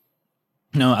yourself.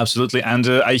 No, absolutely. And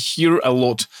I hear a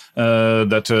lot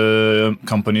that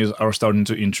companies are starting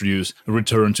to introduce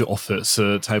return to office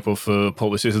type of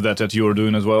policies that you are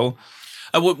doing as well.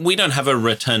 We don't have a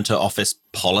return to office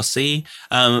policy,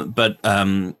 but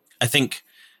I think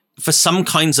for some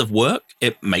kinds of work,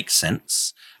 it makes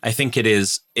sense. I think it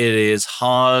is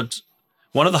hard.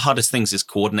 One of the hardest things is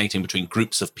coordinating between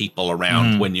groups of people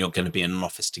around when you're going to be in an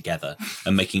office together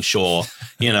and making sure,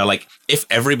 like if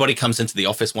everybody comes into the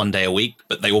office 1 day a week,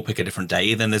 but they all pick a different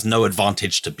day, then there's no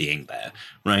advantage to being there,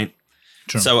 right?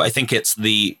 Sure. So I think it's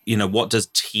what does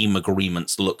team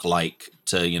agreements look like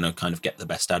to, kind of get the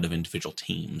best out of individual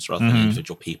teams rather than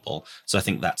individual people. So I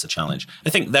think that's a challenge. I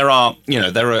think there are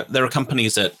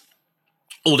companies at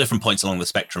all different points along the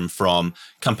spectrum, from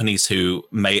companies who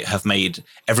may have made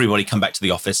everybody come back to the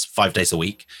office 5 days a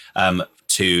week,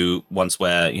 to ones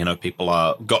where, people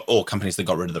or companies that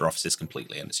got rid of their offices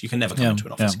completely. And so you can never come into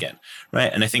an office again.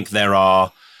 Right. And I think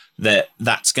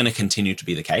that's going to continue to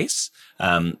be the case.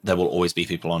 There will always be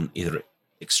people on either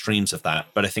extremes of that.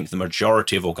 But I think the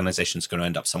majority of organizations are going to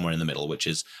end up somewhere in the middle, which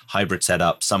is hybrid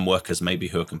setup. Some workers maybe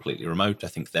who are completely remote. I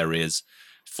think there is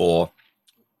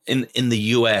in the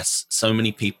US, so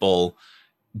many people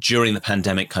during the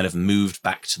pandemic kind of moved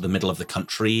back to the middle of the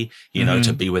country,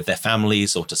 to be with their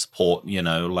families or to support,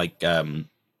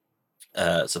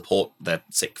 support their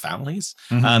sick families.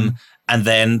 And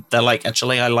then they're like,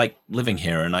 actually, I like living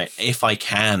here. And if I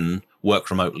can work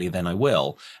remotely, then I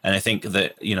will. And I think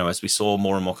that, as we saw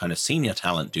more and more kind of senior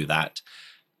talent do that,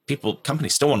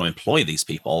 companies still want to employ these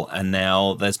people. And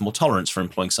now there's more tolerance for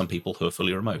employing some people who are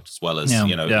fully remote, as well as,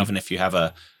 even if you have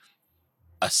a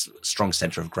strong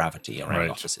center of gravity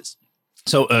around offices.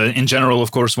 So in general,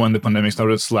 of course, when the pandemic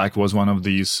started, Slack was one of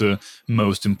these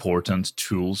most important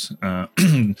tools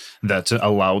that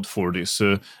allowed for this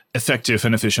effective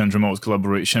and efficient remote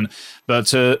collaboration.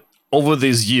 But over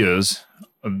these years,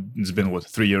 it's been,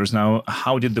 3 years now,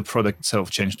 how did the product itself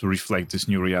change to reflect this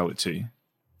new reality,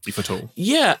 if at all?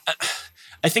 Yeah,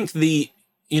 I think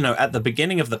at the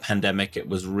beginning of the pandemic, it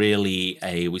was really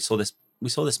we saw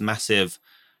this massive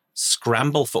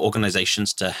scramble for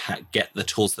organizations to get the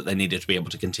tools that they needed to be able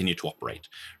to continue to operate,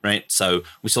 right? So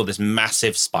we saw this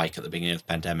massive spike at the beginning of the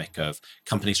pandemic of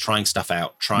companies trying stuff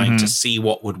out, trying to see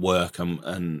what would work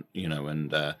and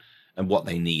what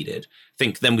they needed. I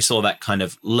think then we saw that kind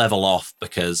of level off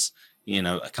because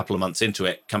a couple of months into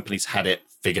it, companies had it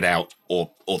figured out, or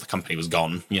the company was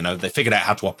gone. They figured out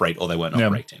how to operate, or they weren't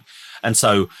operating. And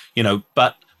so,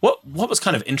 but what was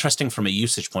kind of interesting from a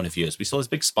usage point of view is we saw this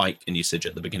big spike in usage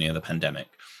at the beginning of the pandemic.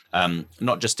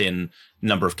 Not just in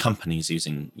number of companies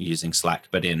using Slack,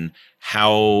 but in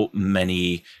how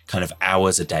many kind of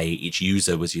hours a day each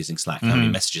user was using Slack, how many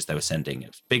messages they were sending. It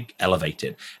was big,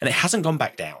 elevated, and it hasn't gone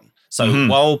back down. So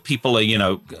while people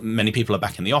are, many people are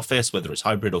back in the office, whether it's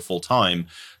hybrid or full time,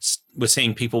 we're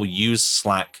seeing people use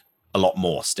Slack a lot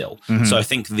more still. So I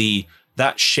think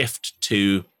that shift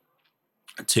to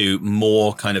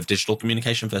more kind of digital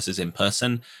communication versus in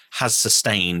person has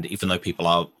sustained, even though people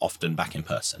are often back in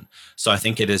person. So I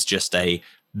think it is just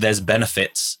there's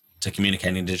benefits to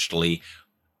communicating digitally.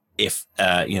 If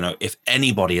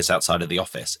anybody is outside of the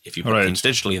office, if you put things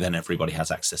digitally, then everybody has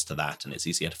access to that, and it's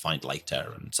easier to find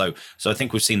later. And so I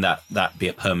think we've seen that be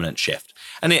a permanent shift.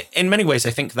 And in many ways, I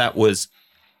think that was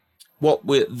what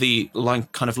the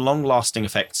kind of long-lasting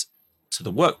effects to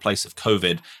the workplace of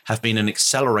COVID have been an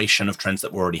acceleration of trends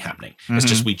that were already happening. It's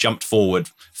just we jumped forward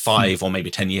 5 or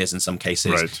maybe 10 years in some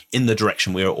cases in the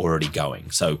direction we were already going.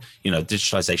 So,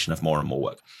 digitalization of more and more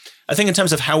work. I think in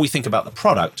terms of how we think about the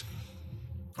product,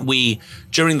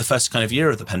 during the first kind of year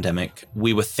of the pandemic,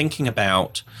 we were thinking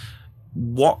about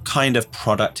what kind of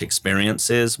product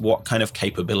experiences, what kind of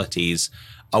capabilities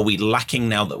are we lacking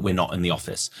now that we're not in the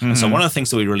office? And so one of the things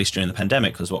that we released during the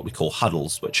pandemic was what we call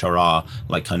huddles, which are our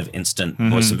kind of instant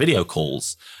voice and video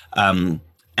calls.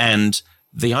 And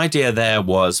the idea there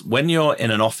was when you're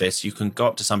in an office, you can go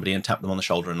up to somebody and tap them on the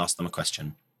shoulder and ask them a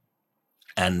question.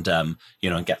 And, and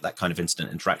get that kind of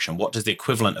instant interaction. What does the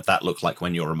equivalent of that look like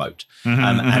when you're remote?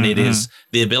 And it is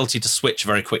the ability to switch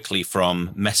very quickly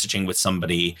from messaging with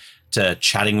somebody to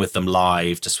chatting with them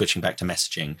live to switching back to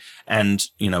messaging. And,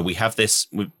 we have this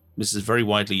is a very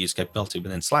widely used capability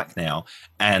within Slack now.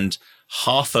 And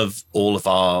half of all of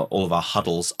our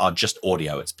huddles are just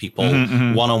audio. It's people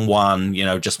one-on-one,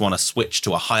 just want to switch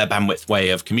to a higher bandwidth way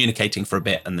of communicating for a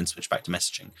bit and then switch back to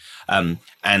messaging.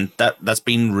 And that's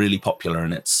been really popular.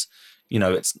 And it's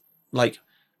like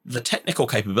the technical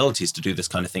capabilities to do this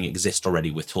kind of thing exist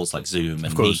already with tools like Zoom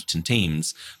and Meet and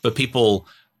Teams. But people,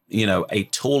 a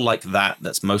tool like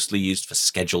that's mostly used for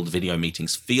scheduled video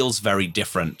meetings feels very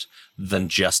different than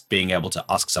just being able to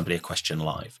ask somebody a question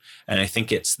live. And I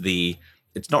think it's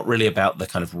not really about the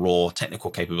kind of raw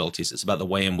technical capabilities. It's about the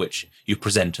way in which you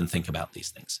present and think about these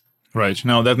things. Right.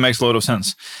 No, that makes a lot of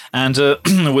sense. And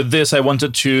with this, I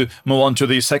wanted to move on to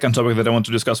the second topic that I want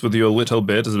to discuss with you a little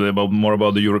bit. Is more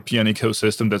about the European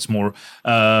ecosystem that's more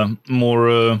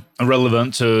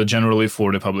relevant generally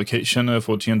for the publication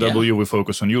for TNW. Yeah. We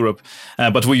focus on Europe,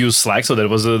 but we use Slack, so that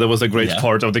was a great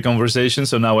part of the conversation.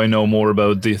 So now I know more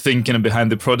about the thinking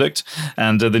behind the product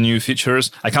and the new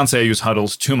features. I can't say I use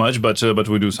huddles too much, but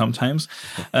we do sometimes.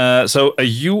 So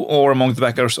you are among the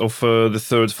backers of the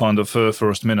third fund of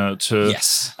First Minute.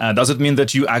 Yes. Does it mean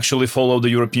that you actually follow the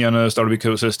European startup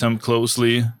ecosystem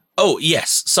closely? Oh,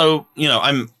 yes. So,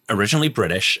 I'm originally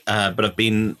British, but I've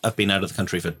been out of the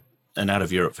country and out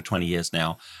of Europe for 20 years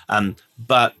now.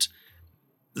 But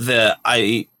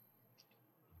I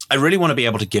really want to be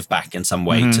able to give back in some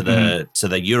way to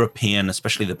the European,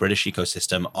 especially the British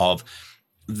ecosystem of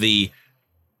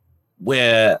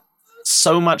where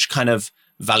so much kind of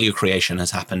value creation has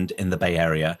happened in the Bay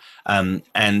Area,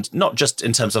 and not just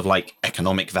in terms of like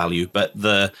economic value, but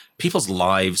the people's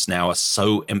lives now are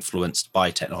so influenced by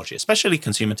technology, especially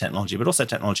consumer technology, but also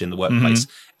technology in the workplace.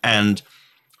 And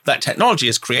that technology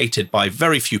is created by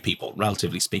very few people,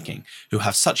 relatively speaking, who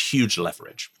have such huge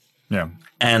leverage. Yeah.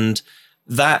 And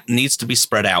that needs to be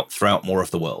spread out throughout more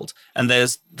of the world. And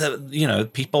there's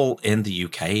people in the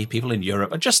UK, people in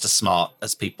Europe are just as smart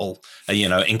as people,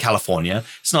 in California.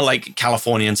 It's not like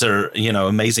Californians are,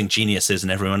 amazing geniuses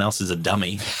and everyone else is a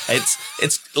dummy.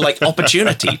 It's like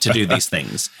opportunity to do these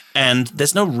things. And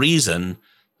there's no reason.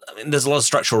 I mean, there's a lot of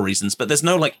structural reasons, but there's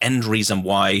no like end reason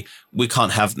why we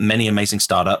can't have many amazing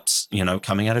startups,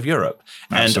 coming out of Europe.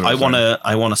 Absolutely. And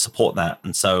I want to support that.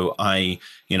 And so I'm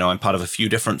part of a few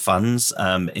different funds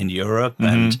in Europe,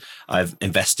 and I've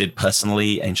invested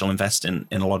personally, angel invest in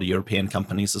a lot of European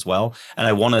companies as well. And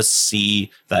I want to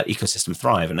see that ecosystem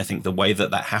thrive. And I think the way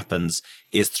that happens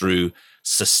is through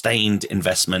sustained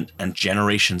investment and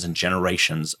generations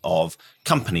of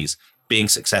companies being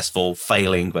successful,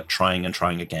 failing, but trying and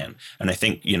trying again. And I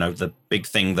think, the big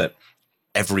thing that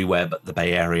everywhere but the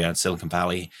Bay Area and Silicon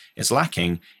Valley is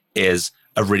lacking is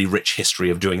a really rich history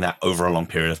of doing that over a long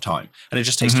period of time. And it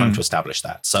just takes time to establish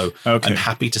that. So I'm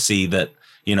happy to see that,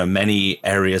 many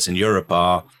areas in Europe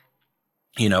are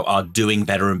are doing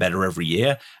better and better every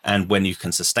year. And when you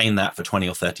can sustain that for 20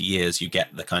 or 30 years, you get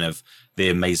the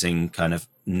amazing kind of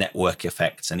network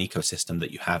effects and ecosystem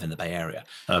that you have in the Bay Area.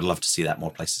 And I'd love to see that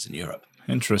more places in Europe.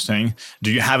 Interesting.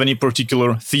 Do you have any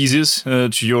particular thesis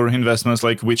to your investments?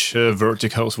 Like which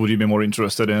verticals would you be more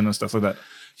interested in and stuff like that?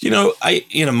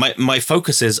 My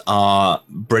focuses are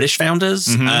British founders,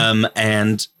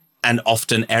 and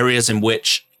often areas in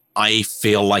which I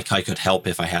feel like I could help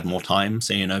if I had more time.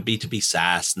 So, B2B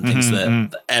SaaS and things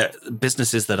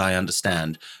businesses that I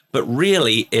understand. But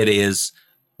really, it is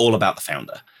all about the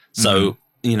founder. So,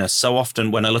 so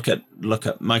often when I look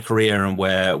at my career and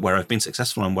where I've been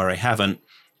successful and where I haven't,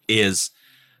 is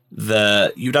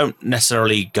you don't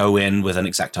necessarily go in with an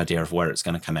exact idea of where it's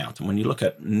going to come out. And when you look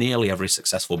at nearly every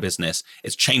successful business,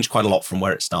 it's changed quite a lot from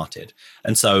where it started.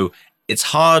 And so it's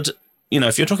hard.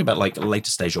 If you're talking about like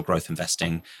later stage or growth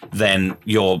investing, then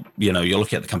you're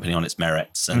looking at the company on its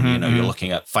merits, and you're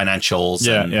looking at financials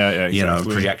and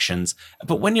exactly. projections.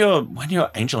 But when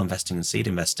you're angel investing and seed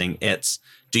investing, it's,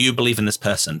 do you believe in this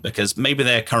person? Because maybe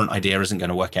their current idea isn't going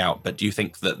to work out, but do you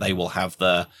think that they will have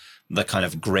the kind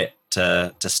of grit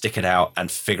to stick it out and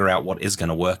figure out what is going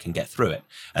to work and get through it?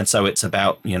 And so it's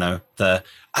about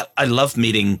I love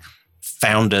meeting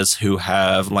founders who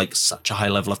have like such a high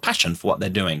level of passion for what they're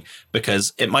doing,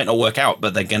 because it might not work out,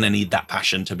 but they're going to need that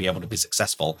passion to be able to be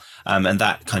successful. And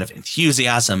that kind of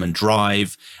enthusiasm and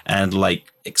drive and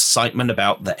like excitement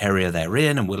about the area they're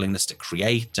in and willingness to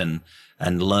create and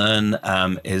learn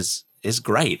is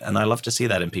great. And I love to see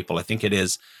that in people. I think it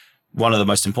is one of the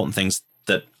most important things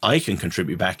that I can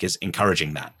contribute back is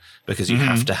encouraging that, because you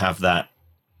have to have that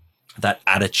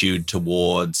attitude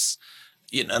towards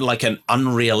like an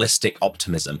unrealistic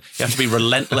optimism. You have to be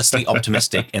relentlessly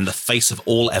optimistic in the face of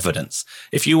all evidence.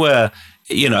 If you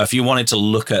wanted to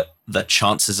look at the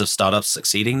chances of startups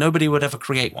succeeding, nobody would ever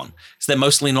create one, because they're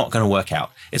mostly not going to work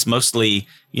out. It's mostly,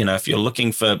 if you're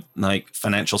looking for like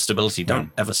financial stability,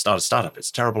 don't ever start a startup. It's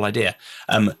a terrible idea.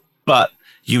 But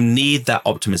you need that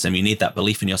optimism. You need that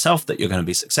belief in yourself that you're going to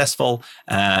be successful,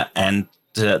 and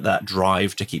that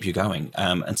drive to keep you going.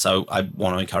 And so I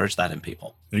want to encourage that in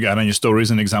people. You got any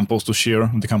stories and examples to share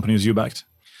of the companies you backed?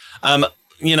 I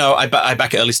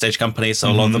back early stage companies, so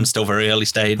a lot of them still very early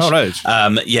stage. Oh, right.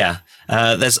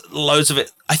 There's loads of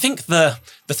it. I think the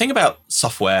thing about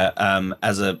software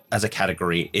as a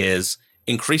category is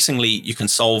increasingly you can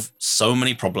solve so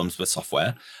many problems with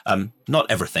software.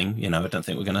 Not everything, I don't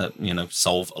think we're going to,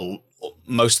 solve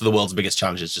most of the world's biggest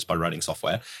challenges just by writing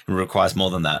software. It requires more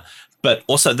than that. But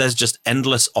also there's just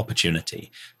endless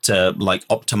opportunity to like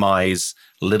optimize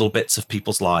little bits of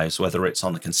people's lives, whether it's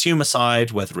on the consumer side,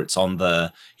 whether it's on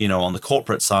the, on the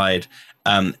corporate side.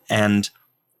 And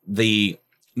the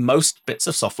most bits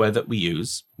of software that we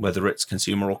use, whether it's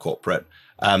consumer or corporate,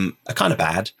 are kind of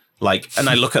bad. And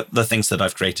I look at the things that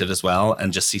I've created as well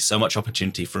and just see so much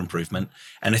opportunity for improvement.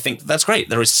 And I think that's great.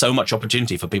 There is so much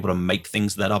opportunity for people to make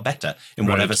things that are better in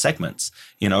whatever segments,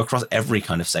 across every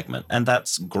kind of segment. And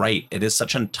that's great. It is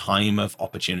such a time of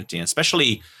opportunity, and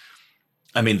especially,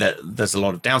 there's a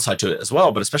lot of downside to it as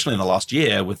well, but especially in the last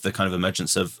year with the kind of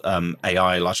emergence of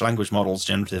AI, large language models,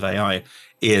 generative AI,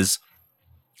 is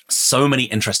so many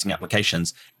interesting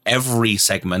applications. Every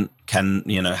segment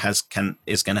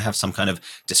is going to have some kind of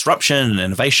disruption and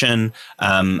innovation.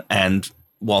 And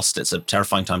whilst it's a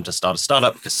terrifying time to start a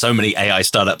startup, because so many AI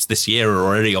startups this year are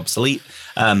already obsolete,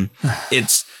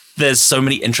 there's so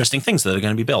many interesting things that are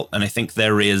going to be built. And I think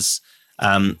there is,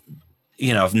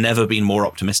 I've never been more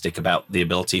optimistic about the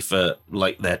ability for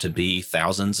there to be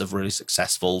thousands of really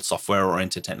successful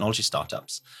software-oriented technology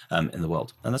startups in the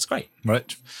world, and that's great.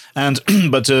 Right, and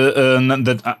but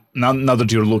now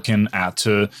that you're looking at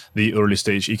the early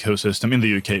stage ecosystem in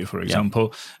the UK, for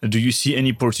example, do you see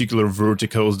any particular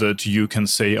verticals that you can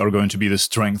say are going to be the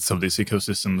strengths of these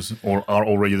ecosystems, or are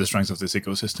already the strengths of this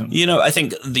ecosystem? I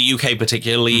think the UK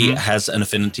particularly has an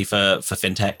affinity for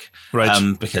fintech,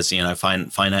 right? Because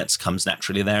finance comes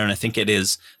naturally there, and I think it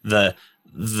is the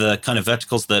kind of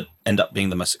verticals that end up being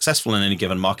the most successful in any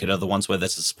given market are the ones where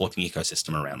there's a supporting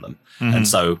ecosystem around them. And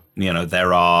so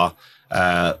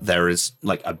there is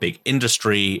like a big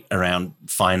industry around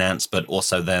finance, but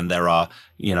also then there are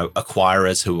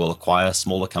acquirers who will acquire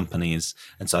smaller companies.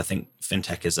 And so I think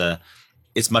fintech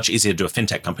it's much easier to do a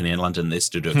fintech company in London than it is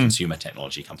to do a consumer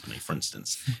technology company, for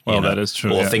instance. Well, that is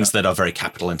true. Or things that are very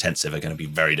capital intensive are going to be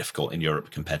very difficult in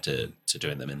Europe compared to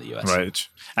doing them in the US. Right.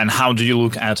 And how do you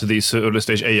look at these early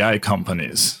stage AI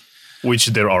companies, which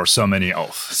there are so many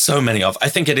of? So many of. I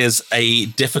think it is a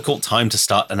difficult time to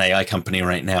start an AI company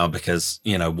right now because,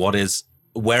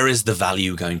 where is the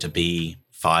value going to be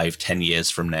 5-10 years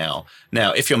from now.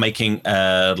 Now, if you're making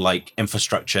like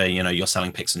infrastructure, you're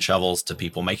selling picks and shovels to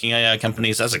people making AI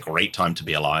companies, that's a great time to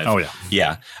be alive. Oh, yeah.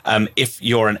 Yeah. If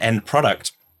you're an end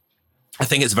product, I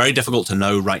think it's very difficult to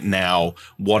know right now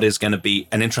what is going to be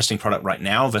an interesting product right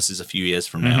now versus a few years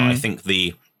from now. I think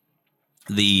the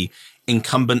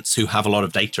incumbents who have a lot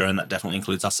of data, and that definitely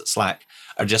includes us at Slack,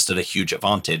 are just at a huge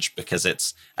advantage because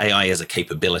AI is a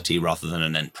capability rather than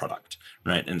an end product,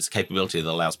 right? And it's a capability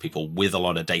that allows people with a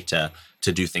lot of data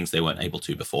to do things they weren't able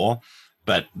to before.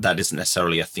 But that isn't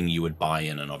necessarily a thing you would buy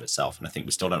in and of itself. And I think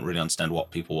we still don't really understand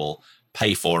what people will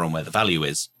pay for and where the value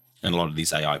is in a lot of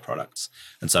these AI products.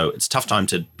 And so it's a tough time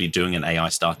to be doing an AI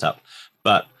startup.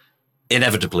 But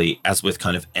inevitably, as with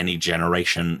kind of any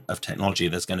generation of technology,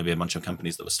 there's going to be a bunch of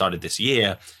companies that were started this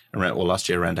year or last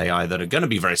year around AI that are going to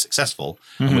be very successful.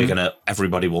 And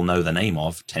everybody will know the name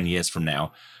of 10 years from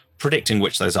now. Predicting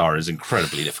which those are is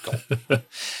incredibly difficult.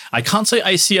 I can't say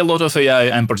I see a lot of AI,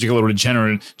 and particularly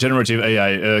generative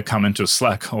AI, come into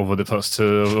Slack over the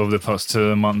past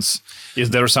months. Is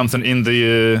there something in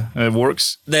the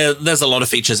works? There's a lot of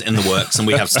features in the works, and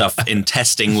we have stuff in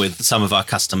testing with some of our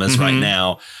customers right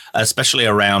now, especially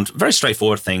around very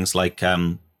straightforward things like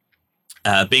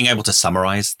being able to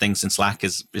summarize things in Slack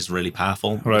is really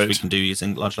powerful, which we can do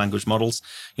using large language models.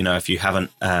 If you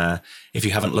haven't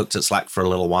looked at Slack for a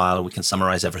little while, we can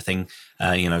summarize everything.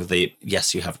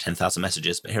 Yes, you have 10,000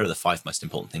 messages, but here are the 5 most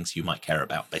important things you might care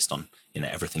about based on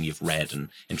everything you've read and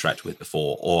interacted with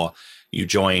before. Or you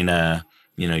join a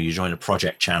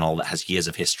project channel that has years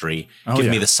of history. Give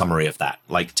me the summary of that.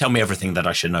 Like, tell me everything that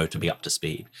I should know to be up to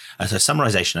speed. So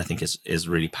summarization, I think, is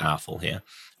really powerful here.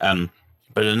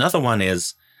 But another one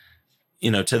is,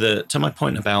 to my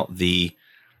point about the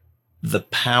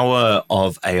power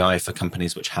of AI for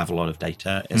companies which have a lot of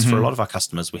data is for a lot of our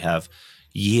customers, we have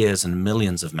years and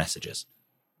millions of messages.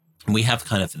 And we have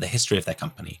kind of the history of their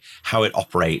company, how it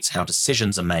operates, how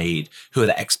decisions are made, who are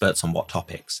the experts on what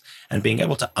topics, and being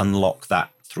able to unlock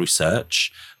that through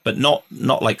search, but not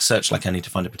like search like I need to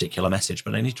find a particular message,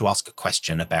 but I need to ask a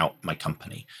question about my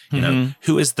company.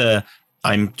 Who is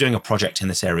I'm doing a project in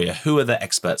this area. Who are the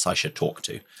experts I should talk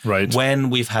to? Right. When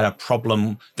we've had a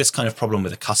problem, this kind of problem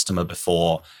with a customer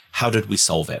before, how did we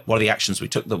solve it? What are the actions we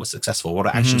took that were successful? What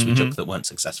are actions we took that weren't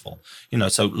successful?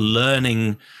 So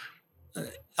learning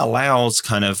allows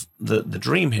kind of the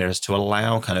dream here is to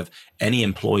allow kind of any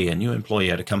employee, a new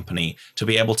employee at a company, to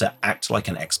be able to act like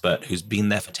an expert who's been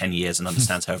there for 10 years and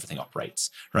understands how everything operates,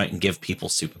 right? And give people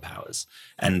superpowers.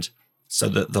 And so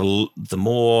the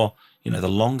more, the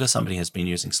longer somebody has been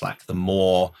using Slack, the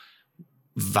more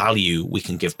value we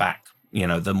can give back,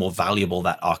 the more valuable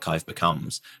that archive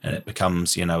becomes. And it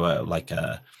becomes, like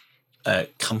a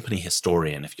company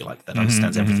historian, if you like, that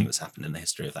understands everything that's happened in the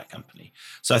history of that company.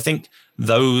 So I think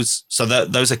those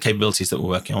are capabilities that we're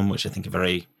working on, which I think are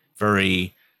very,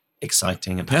 very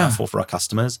exciting and powerful for our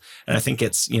customers. And I think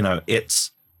it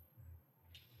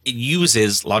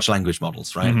uses large language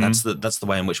models, right? That's the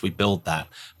way in which we build that.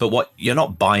 But you're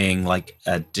not buying like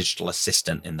a digital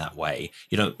assistant in that way.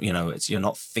 You're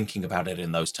not thinking about it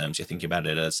in those terms. You're thinking about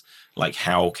it as like,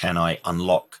 how can I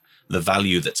unlock the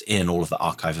value that's in all of the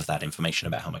archive of that information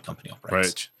about how my company operates?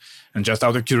 Right. And just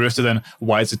out of curiosity then,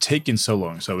 why is it taking so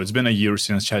long? So it's been a year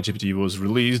since ChatGPT was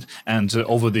released, and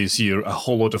over this year, a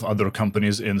whole lot of other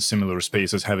companies in similar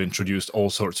spaces have introduced all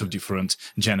sorts of different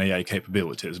Gen AI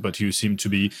capabilities. But you seem to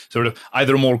be sort of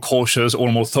either more cautious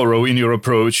or more thorough in your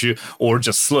approach, or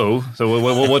just slow. So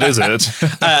what is it?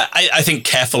 I think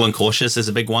careful and cautious is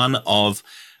a big one.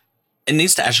 It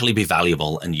needs to actually be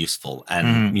valuable and useful.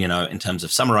 And, in terms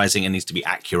of summarizing, it needs to be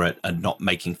accurate and not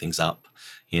making things up.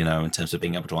 In terms of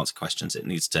being able to answer questions, it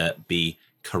needs to be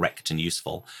correct and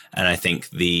useful. And I think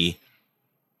a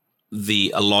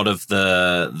lot of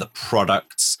the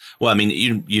products, well, I mean,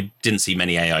 you didn't see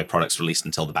many AI products released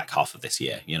until the back half of this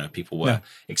year. People were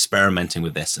experimenting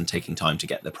with this and taking time to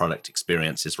get the product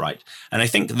experiences right. And I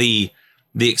think the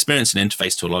experience and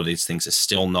interface to a lot of these things is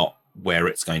still not where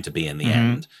it's going to be in the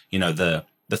end. The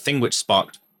thing which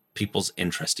sparked people's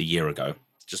interest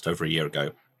just over a year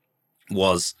ago,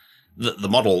 was the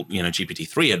model,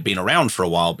 GPT-3 had been around for a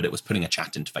while, but it was putting a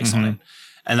chat interface on it.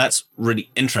 And that's really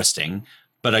interesting,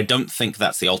 but I don't think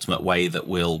that's the ultimate way that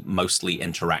we'll mostly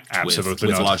interact with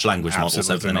large language models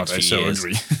over the next few years.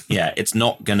 Yeah, it's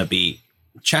not going to be...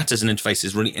 Chat as an interface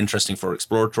is really interesting for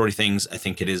exploratory things. I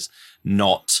think it's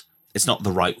not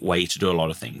the right way to do a lot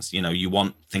of things. You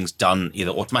want things done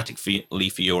either automatically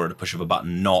for you or at a push of a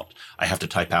button, not I have to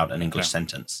type out an English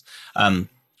sentence.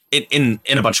 In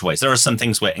a bunch of ways. There are some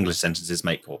things where English sentences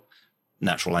make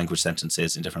natural language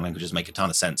sentences in different languages make a ton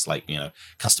of sense, like,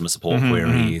 customer support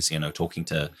queries, talking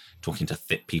to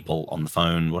fit people on the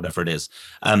phone, whatever it is.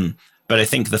 But I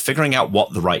think the figuring out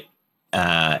what the right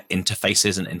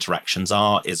interfaces and interactions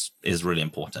are is really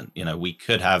important. We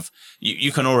could have,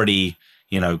 you can already,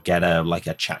 get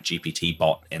a chat GPT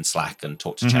bot in Slack and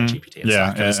talk to chat GPT in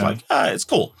Slack. And it's it's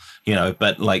cool,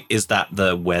 but like, is that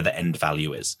where the end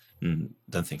value is?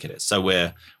 Don't think it is. So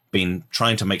we're been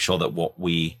trying to make sure that what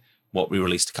we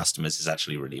release to customers is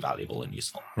actually really valuable and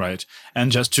useful. Right.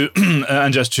 And just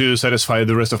to satisfy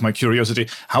the rest of my curiosity,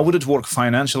 how would it work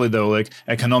financially though, like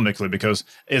economically? Because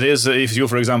it is, if you,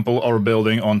 for example, are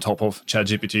building on top of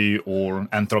ChatGPT or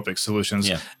Anthropic solutions,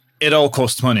 it all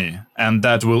costs money, and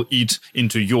that will eat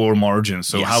into your margin.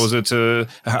 So how is it?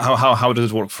 How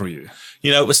does it work for you?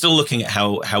 We're still looking at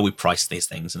how we price these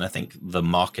things, and I think the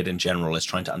market in general is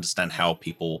trying to understand how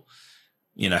people,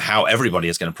 how everybody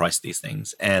is going to price these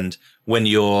things. And when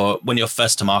you're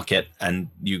first to market, and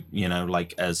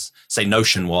like as say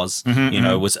Notion was,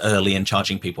 was early in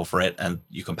charging people for it, and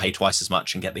you can pay twice as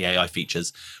much and get the AI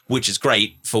features, which is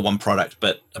great for one product,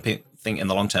 but I think in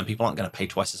the long term, people aren't going to pay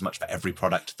twice as much for every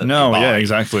product that they buy. Yeah,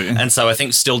 exactly. And so I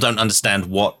think still don't understand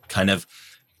what kind of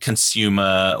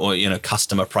consumer or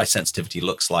customer price sensitivity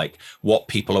looks like, what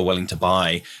people are willing to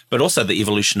buy, but also the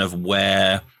evolution of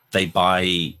where they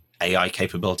buy AI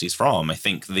capabilities from. I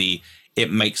think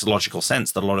it makes logical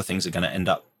sense that a lot of things are going to end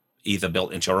up either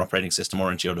built into your operating system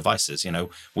or into your devices.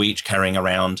 We each carrying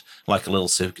around like a little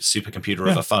supercomputer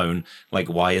of a phone. Like,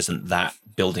 why isn't that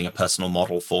building a personal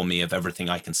model for me of everything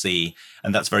I can see?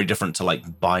 And that's very different to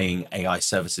like buying AI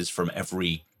services from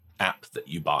every app that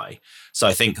you buy. So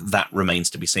I think that remains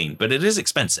to be seen, but it is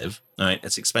expensive, right?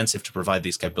 It's expensive to provide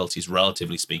these capabilities,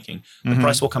 relatively speaking. The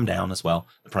price will come down as well.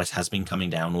 The price has been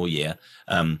coming down all year,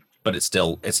 but it's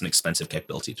an expensive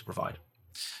capability to provide.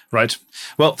 Right.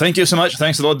 Well, thank you so much.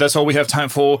 Thanks a lot. That's all we have time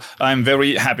for. I'm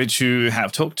very happy to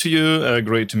have talked to you.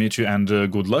 Great to meet you, and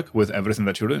good luck with everything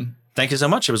that you're doing. Thank you so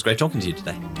much. It was great talking to you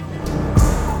today.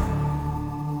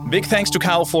 Big thanks to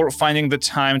Cal for finding the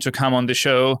time to come on the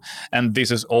show. And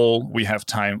this is all we have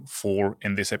time for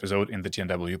in this episode in the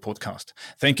TNW podcast.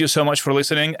 Thank you so much for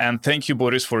listening. And thank you,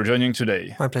 Boris, for joining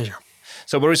today. My pleasure.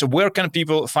 So, Boris, where can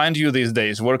people find you these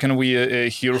days? Where can we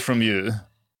hear from you?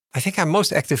 I think I'm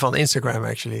most active on Instagram,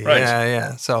 actually. Right.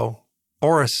 Yeah. So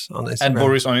Boris on Instagram. And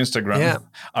Boris on Instagram. Yeah.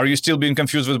 Are you still being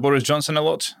confused with Boris Johnson a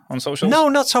lot on socials? No,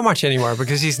 not so much anymore,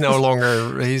 because he's no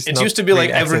longer. It used to be like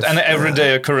an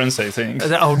everyday occurrence, I think.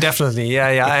 Oh, definitely.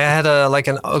 Yeah. I had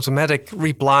an automatic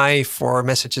reply for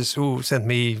messages who sent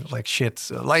me like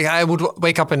shit. Like I would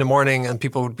wake up in the morning and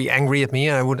people would be angry at me,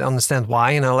 and I would understand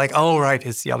why. And I'm like, oh, right,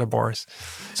 it's the other Boris.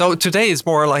 So today it's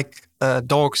more like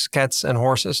dogs, cats, and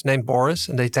horses named Boris,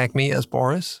 and they tag me as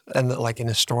Boris, and like in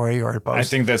a story or a post. I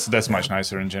think that's much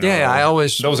nicer in general. Yeah, I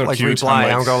always those are like cute.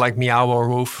 reply. I'll go like meow or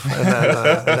woof, and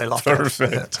then they love it.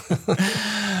 Perfect.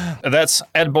 That's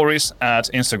 @Boris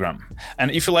at Instagram. And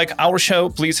if you like our show,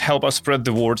 please help us spread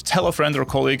the word. Tell a friend or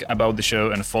colleague about the show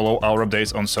and follow our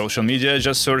updates on social media.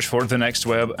 Just search for The Next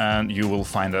Web and you will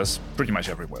find us pretty much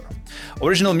everywhere.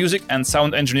 Original music and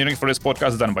sound engineering for this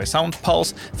podcast is done by Sound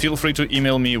Pulse. Feel free to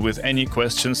email me with any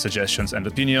questions, suggestions, and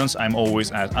opinions. I'm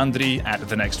always at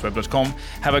andriy@thenextweb.com.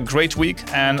 Have a great week,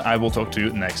 and I will talk to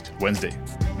you next Wednesday.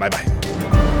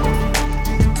 Bye-bye.